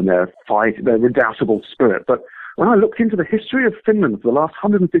machismo and their redoubtable spirit. But when I looked into the history of Finland for the last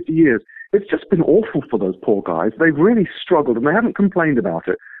 150 years, it's just been awful for those poor guys. They've really struggled, and they haven't complained about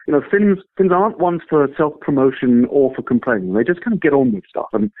it. Finns aren't ones for self-promotion or for complaining. They just kind of get on with stuff,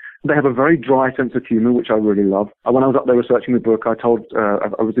 and they have a very dry sense of humour, which I really love. When I was up there researching the book, I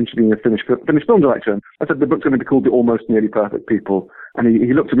was interviewing a Finnish film director, and I said the book's going to be called The Almost Nearly Perfect People, and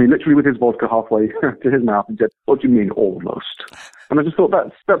he looked at me literally with his vodka halfway to his mouth and said, "What do you mean, almost?" And I just thought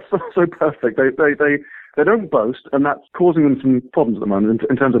that's so perfect. They don't boast, and that's causing them some problems at the moment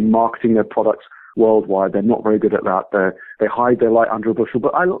in terms of marketing their products worldwide. They're not very good at that. They hide their light under a bushel,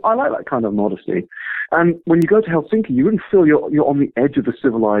 but I like that kind of modesty. And when you go to Helsinki, you wouldn't feel you're on the edge of the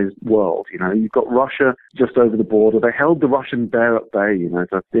civilized world. You've got Russia just over the border. They held the Russian bear at bay,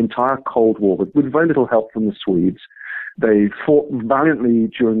 the entire Cold War with very little help from the Swedes. They fought valiantly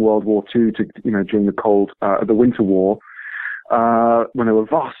during World War II during the Winter War. When they were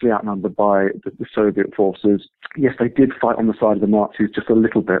vastly outnumbered by the Soviet forces. Yes, they did fight on the side of the Nazis just a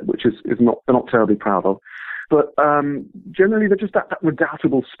little bit, which they're not terribly proud of. But generally, they're just that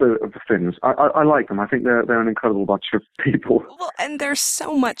redoubtable spirit of the Finns. I like them. I think they're an incredible bunch of people. Well, and they're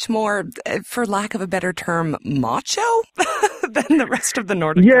so much more, for lack of a better term, macho than the rest of the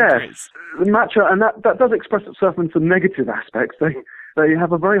Nordic countries. Yes, macho, and that does express itself in some negative aspects. They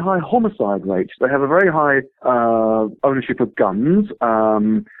have a very high homicide rate. They have a very high ownership of guns.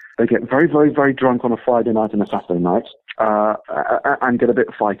 They get very, very, very drunk on a Friday night and a Saturday night, and get a bit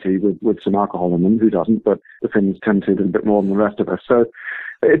fighty with some alcohol in them. Who doesn't? But the Finns tend to do a bit more than the rest of us. So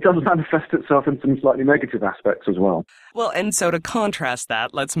it does manifest itself in some slightly negative aspects as well. Well, and so to contrast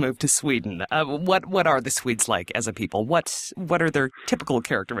that, let's move to Sweden. What are the Swedes like as a people? What are their typical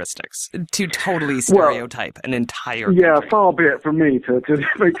characteristics to totally stereotype an entire country? Yeah, far be it from me to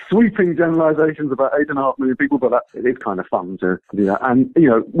make sweeping generalizations about 8.5 million people, but it is kind of fun to do that. And,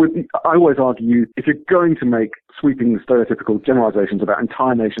 I always argue, if you're going to make sweeping stereotypical generalizations about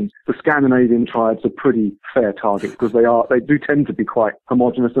entire nations, the Scandinavian tribes are pretty fair targets because they do tend to be quite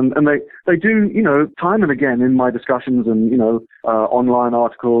homogenous, and they do, time and again in my discussions and, online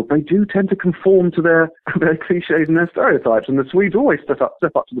articles, they do tend to conform to their cliches and their stereotypes, and the Swedes always step up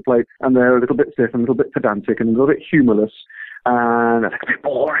to the plate, and they're a little bit stiff and a little bit pedantic and a little bit humorless, and they're a bit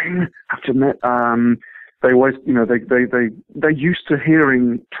boring, I have to admit. They always, they're used to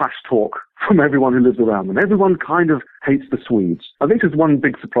hearing trash talk from everyone who lives around them. Everyone kind of hates the Swedes. I think this is one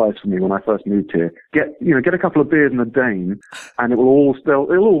big surprise for me when I first moved here. Get a couple of beers and a Dane, and it'll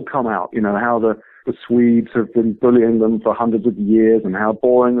all come out. How the Swedes have been bullying them for hundreds of years, and how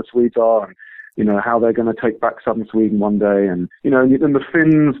boring the Swedes are, how they're going to take back southern Sweden one day. And, and the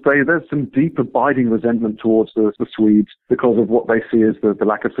Finns, there's some deep abiding resentment towards the Swedes because of what they see as the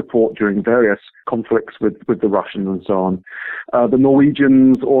lack of support during various conflicts with the Russians and so on. The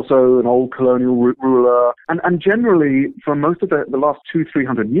Norwegians, also an old colonial ruler. And generally, for most of the last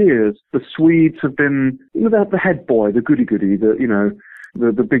 200-300 years, the Swedes have been, the head boy, the goody-goody,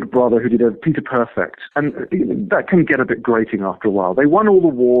 the big brother who did Peter Perfect. And that can get a bit grating after a while. They won all the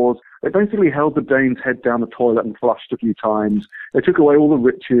wars. They basically held the Danes' head down the toilet and flushed a few times. They took away all the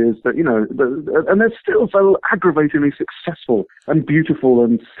riches, and they're still so aggravatingly successful and beautiful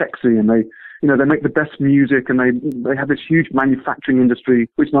and sexy, and they make the best music, and they have this huge manufacturing industry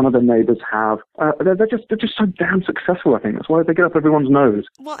which none of their neighbors have. They're just so damn successful. I think that's why they get up everyone's nose.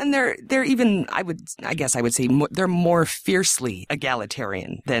 Well, and they're even I would say they're more fiercely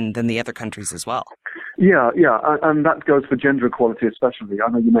egalitarian than the other countries as well. Yeah, and that goes for gender equality especially. I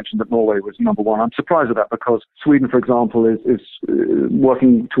know you mentioned that Norway was number one. I'm surprised at that because Sweden, for example, is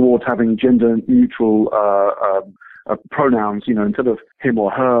working towards having gender neutral pronouns, instead of him or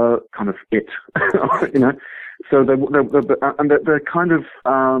her, kind of it, So they're kind of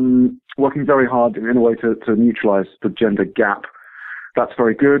working very hard in a way to neutralize the gender gap. That's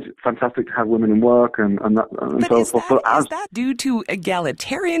very good. Fantastic to have women in work and so forth. Is that due to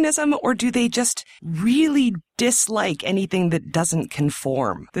egalitarianism, or do they just really dislike anything that doesn't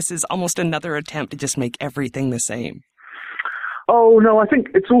conform? This is almost another attempt to just make everything the same. Oh, no, I think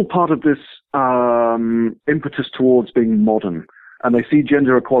it's all part of this impetus towards being modern. And they see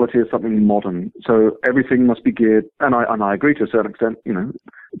gender equality as something modern. So everything must be geared, and I agree to a certain extent,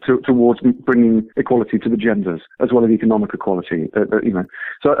 towards bringing equality to the genders, as well as economic equality,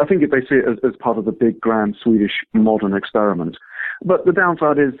 So I think they see it as part of the big, grand Swedish modern experiment. But the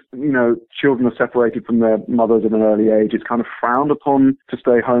downside is, children are separated from their mothers at an early age. It's kind of frowned upon to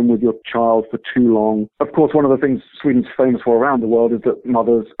stay home with your child for too long. Of course, one of the things Sweden's famous for around the world is that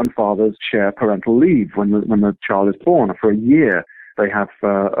mothers and fathers share parental leave when the child is born. For a year, they have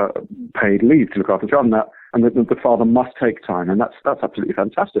paid leave to look after the child, and the father must take time, and that's absolutely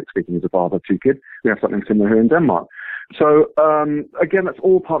fantastic. Speaking as a father of two kids, we have something similar here in Denmark. So again, that's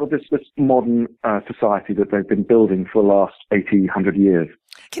all part of this modern society that they've been building for the last 100 years.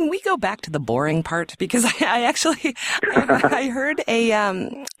 Can we go back to the boring part? Because I heard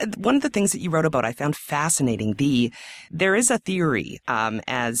one of the things that you wrote about I found fascinating. There is a theory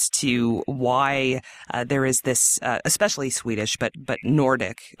as to why there is this, especially Swedish, but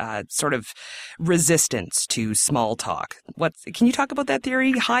Nordic, sort of resistance to small talk. Can you talk about that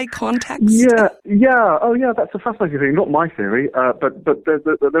theory? High context? Yeah. Oh, yeah. That's a fascinating theory. Not my theory, but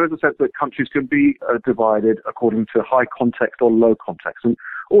there is a sense that countries can be divided according to high context or low context. And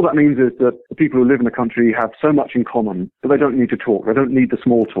all that means is that the people who live in a country have so much in common that they don't need to talk. They don't need the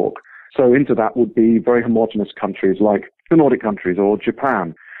small talk. So into that would be very homogenous countries like the Nordic countries or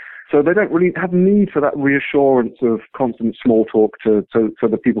Japan. So they don't really have need for that reassurance of constant small talk so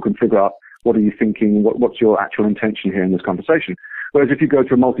that people can figure out what are you thinking, what's your actual intention here in this conversation. Whereas if you go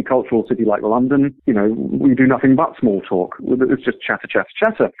to a multicultural city like London, we do nothing but small talk. It's just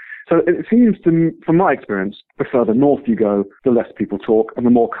chatter. So it seems to me, from my experience, the further north you go, the less people talk and the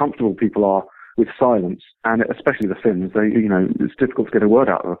more comfortable people are with silence. And especially the Finns, it's difficult to get a word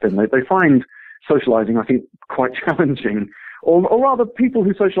out of a Finn. They find socializing, I think, quite challenging. Or rather, people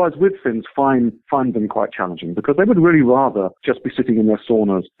who socialize with Finns find them quite challenging because they would really rather just be sitting in their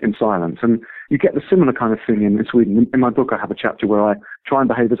saunas in silence. And you get the similar kind of thing in Sweden. In my book, I have a chapter where I try and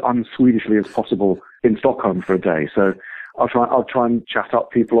behave as un-Swedishly as possible in Stockholm for a day. So I'll try and chat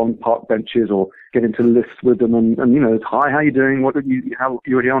up people on park benches or get into lifts with them and hi, how you doing? How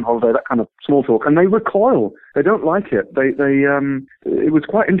you already on holiday? That kind of small talk. And they recoil. They don't like it. It was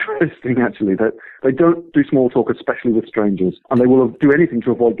quite interesting actually that they don't do small talk, especially with strangers, and they will do anything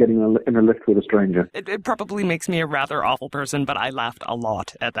to avoid getting in a lift with a stranger. It probably makes me a rather awful person, but I laughed a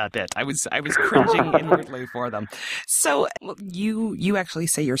lot at that bit. I was cringing inwardly for them. So you actually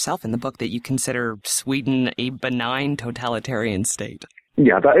say yourself in the book that you consider Sweden a benign totalitarian state.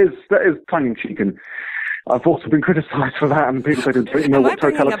 Yeah, that is tongue-in-cheek, and I've also been criticised for that, and people say, do you know what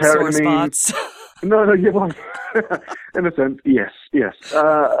totalitarian means? No, you're right. In a sense, yes.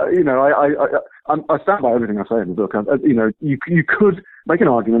 I stand by everything I say in the book. You could make an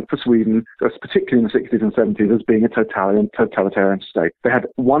argument for Sweden, particularly in the 60s and 70s, as being a totalitarian state. They had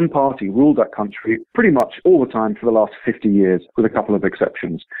one party ruled that country pretty much all the time for the last 50 years, with a couple of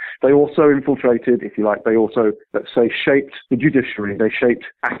exceptions. They also infiltrated, if you like, they also, let's say, shaped the judiciary, they shaped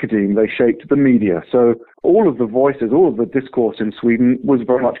academia, they shaped the media. So all of the voices, all of the discourse in Sweden was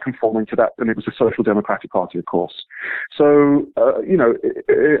very much conforming to that, and it was a social democratic party, of course. So,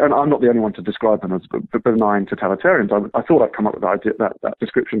 and I'm not the only one to describe them as benign totalitarians. I thought I'd come up with that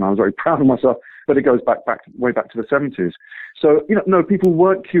description. I was very proud of myself, but it goes way back to the 70s. So, no, people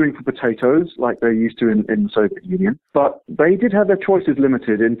weren't queuing for potatoes like they used to in the Soviet Union, but they did have their choices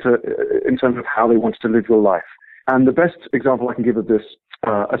limited in terms of how they wanted to live your life. And the best example I can give of this,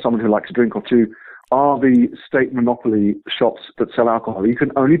 as someone who likes a drink or two, are the state monopoly shops that sell alcohol. You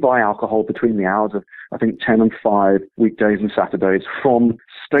can only buy alcohol between the hours of, I think, 10 and 5 weekdays and Saturdays from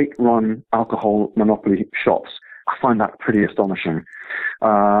state-run alcohol monopoly shops. I find that pretty astonishing.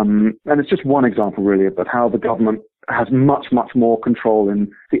 And it's just one example, really, about how the government has much, much more control in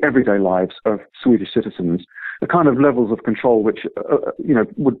the everyday lives of Swedish citizens. The kind of levels of control which,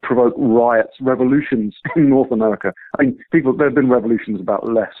 would provoke riots, revolutions in North America. I mean, there have been revolutions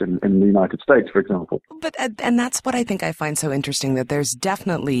about less in the United States, for example. But, and that's what I think I find so interesting, that there's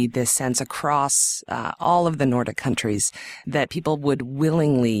definitely this sense across all of the Nordic countries that people would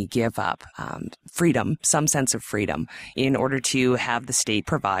willingly give up freedom, some sense of freedom, in order to have the state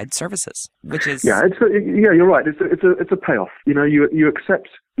provide services, which is... Yeah, you're right. It's a payoff. You accept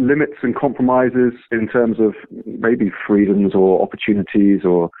limits and compromises in terms of maybe freedoms or opportunities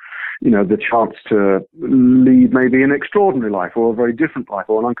or, the chance to lead maybe an extraordinary life or a very different life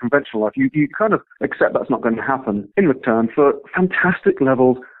or an unconventional life. You kind of accept that's not going to happen in return for fantastic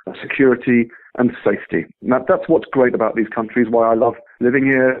levels of security and safety. Now, that's what's great about these countries, why I love living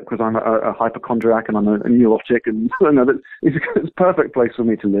here, because I'm a hypochondriac and I'm a neurotic, and it's a perfect place for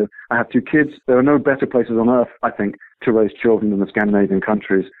me to live. I have 2 kids. There are no better places on earth, I think, to raise children than the Scandinavian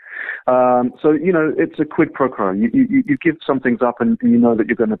countries. So, it's a quid pro quo. You give some things up and you know that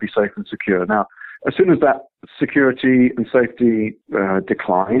you're going to be safe and secure. Now, as soon as that security and safety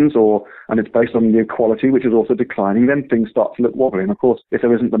declines, and it's based on the equality, which is also declining, then things start to look wobbly. And of course, if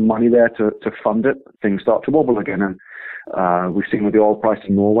there isn't the money there to fund it, things start to wobble again. And we've seen with the oil price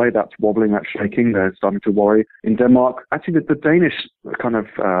in Norway, that's wobbling, that's shaking. They're starting to worry. In Denmark, actually, the Danish kind of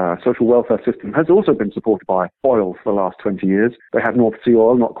social welfare system has also been supported by oil for the last 20 years. They have North Sea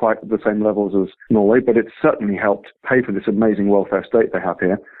oil, not quite at the same levels as Norway, but it's certainly helped pay for this amazing welfare state they have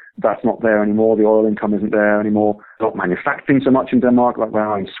here. That's not there anymore. The oil income isn't there anymore. They're not manufacturing so much in Denmark like they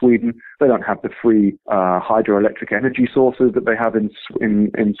are in Sweden. They don't have the free hydroelectric energy sources that they have in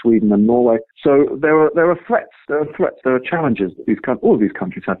Sweden and Norway. So there are threats. There are challenges that all of these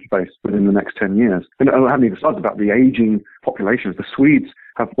countries have to face within the next 10 years. And I haven't even started about the aging populations. The Swedes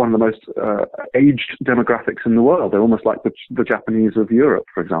have one of the most aged demographics in the world. They're almost like the Japanese of Europe,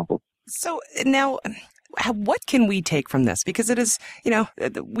 for example. So now, what can we take from this? Because it is,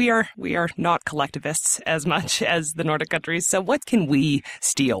 we are not collectivists as much as the Nordic countries. So what can we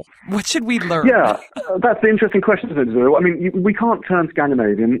steal? What should we learn? Yeah, that's the interesting question, isn't it, Zuru? I mean, we can't turn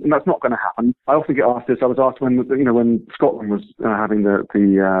Scandinavian, and that's not going to happen. I often get asked this. I was asked when Scotland was having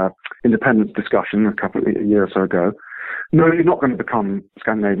the independence discussion a year or so ago. No, you're not going to become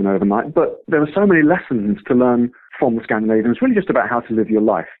Scandinavian overnight, but there are so many lessons to learn from the Scandinavians. It's really just about how to live your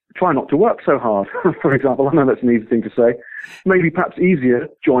life. Try not to work so hard, for example. I know that's an easy thing to say. Maybe perhaps easier,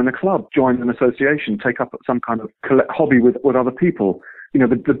 join a club, join an association, take up some kind of hobby with other people.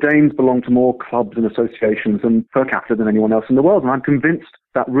 The Danes belong to more clubs and associations and per capita than anyone else in the world, and I'm convinced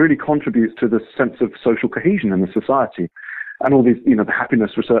that really contributes to the sense of social cohesion in the society. And all these, the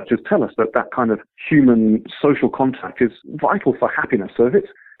happiness researchers tell us that kind of human social contact is vital for happiness. So if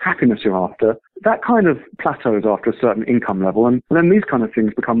it's happiness you're after, that kind of plateaus after a certain income level, and then these kind of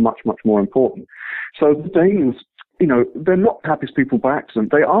things become much, much more important. So the Danes, they're not the happiest people by accident.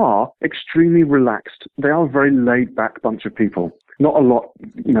 They are extremely relaxed. They are a very laid-back bunch of people. Not a lot,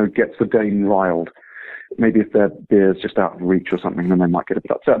 gets the Dane riled. Maybe if their beer's just out of reach or something, then they might get a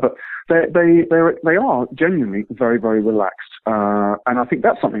bit upset. But they are genuinely very, very relaxed. And I think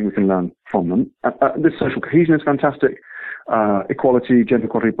that's something we can learn from them. This social cohesion is fantastic. Equality, gender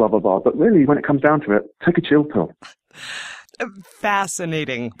equality, blah, blah, blah. But really, when it comes down to it, take a chill pill.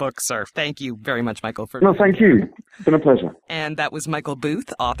 Fascinating book, sir. Thank you very much, Michael. No, thank you. It's been a pleasure. And that was Michael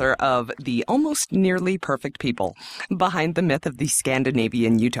Booth, author of The Almost Nearly Perfect People, Behind the Myth of the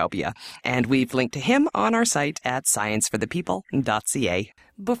Scandinavian Utopia. And we've linked to him on our site at scienceforthepeople.ca.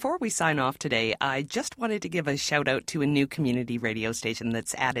 Before we sign off today, I just wanted to give a shout out to a new community radio station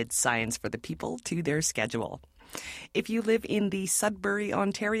that's added Science for the People to their schedule. If you live in the Sudbury,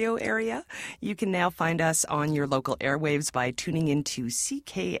 Ontario area, you can now find us on your local airwaves by tuning into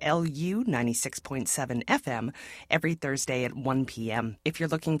CKLU 96.7 FM every Thursday at 1 p.m. If you're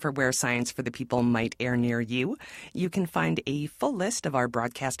looking for where Science for the People might air near you, you can find a full list of our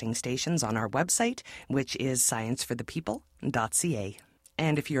broadcasting stations on our website, which is scienceforthepeople.ca.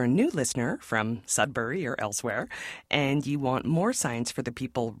 And if you're a new listener from Sudbury or elsewhere, and you want more Science for the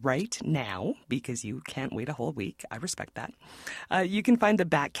People right now, because you can't wait a whole week, I respect that, you can find the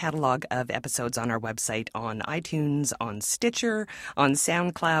back catalog of episodes on our website on iTunes, on Stitcher, on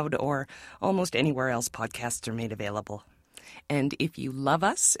SoundCloud, or almost anywhere else podcasts are made available. And if you love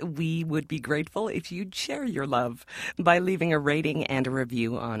us, we would be grateful if you'd share your love by leaving a rating and a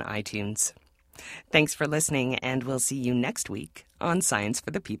review on iTunes. Thanks for listening, and we'll see you next week on Science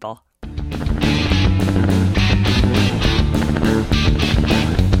for the People.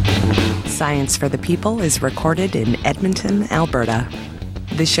 Science for the People is recorded in Edmonton, Alberta.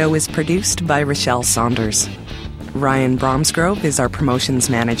 The show is produced by Rochelle Saunders. Ryan Bromsgrove is our promotions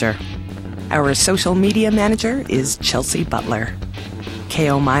manager. Our social media manager is Chelsea Butler.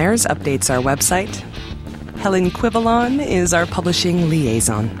 K.O. Myers updates our website. Helen Quivalon is our publishing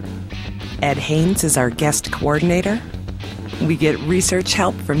liaison. Ed Haynes is our guest coordinator. We get research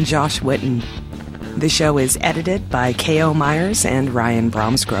help from Josh Whitten. The show is edited by K.O. Myers and Ryan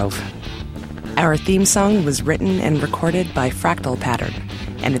Bromsgrove. Our theme song was written and recorded by Fractal Pattern,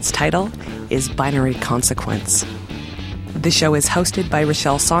 and its title is Binary Consequence. The show is hosted by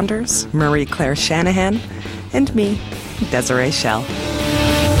Rochelle Saunders, Marie Claire Shanahan, and me, Desiree Schell.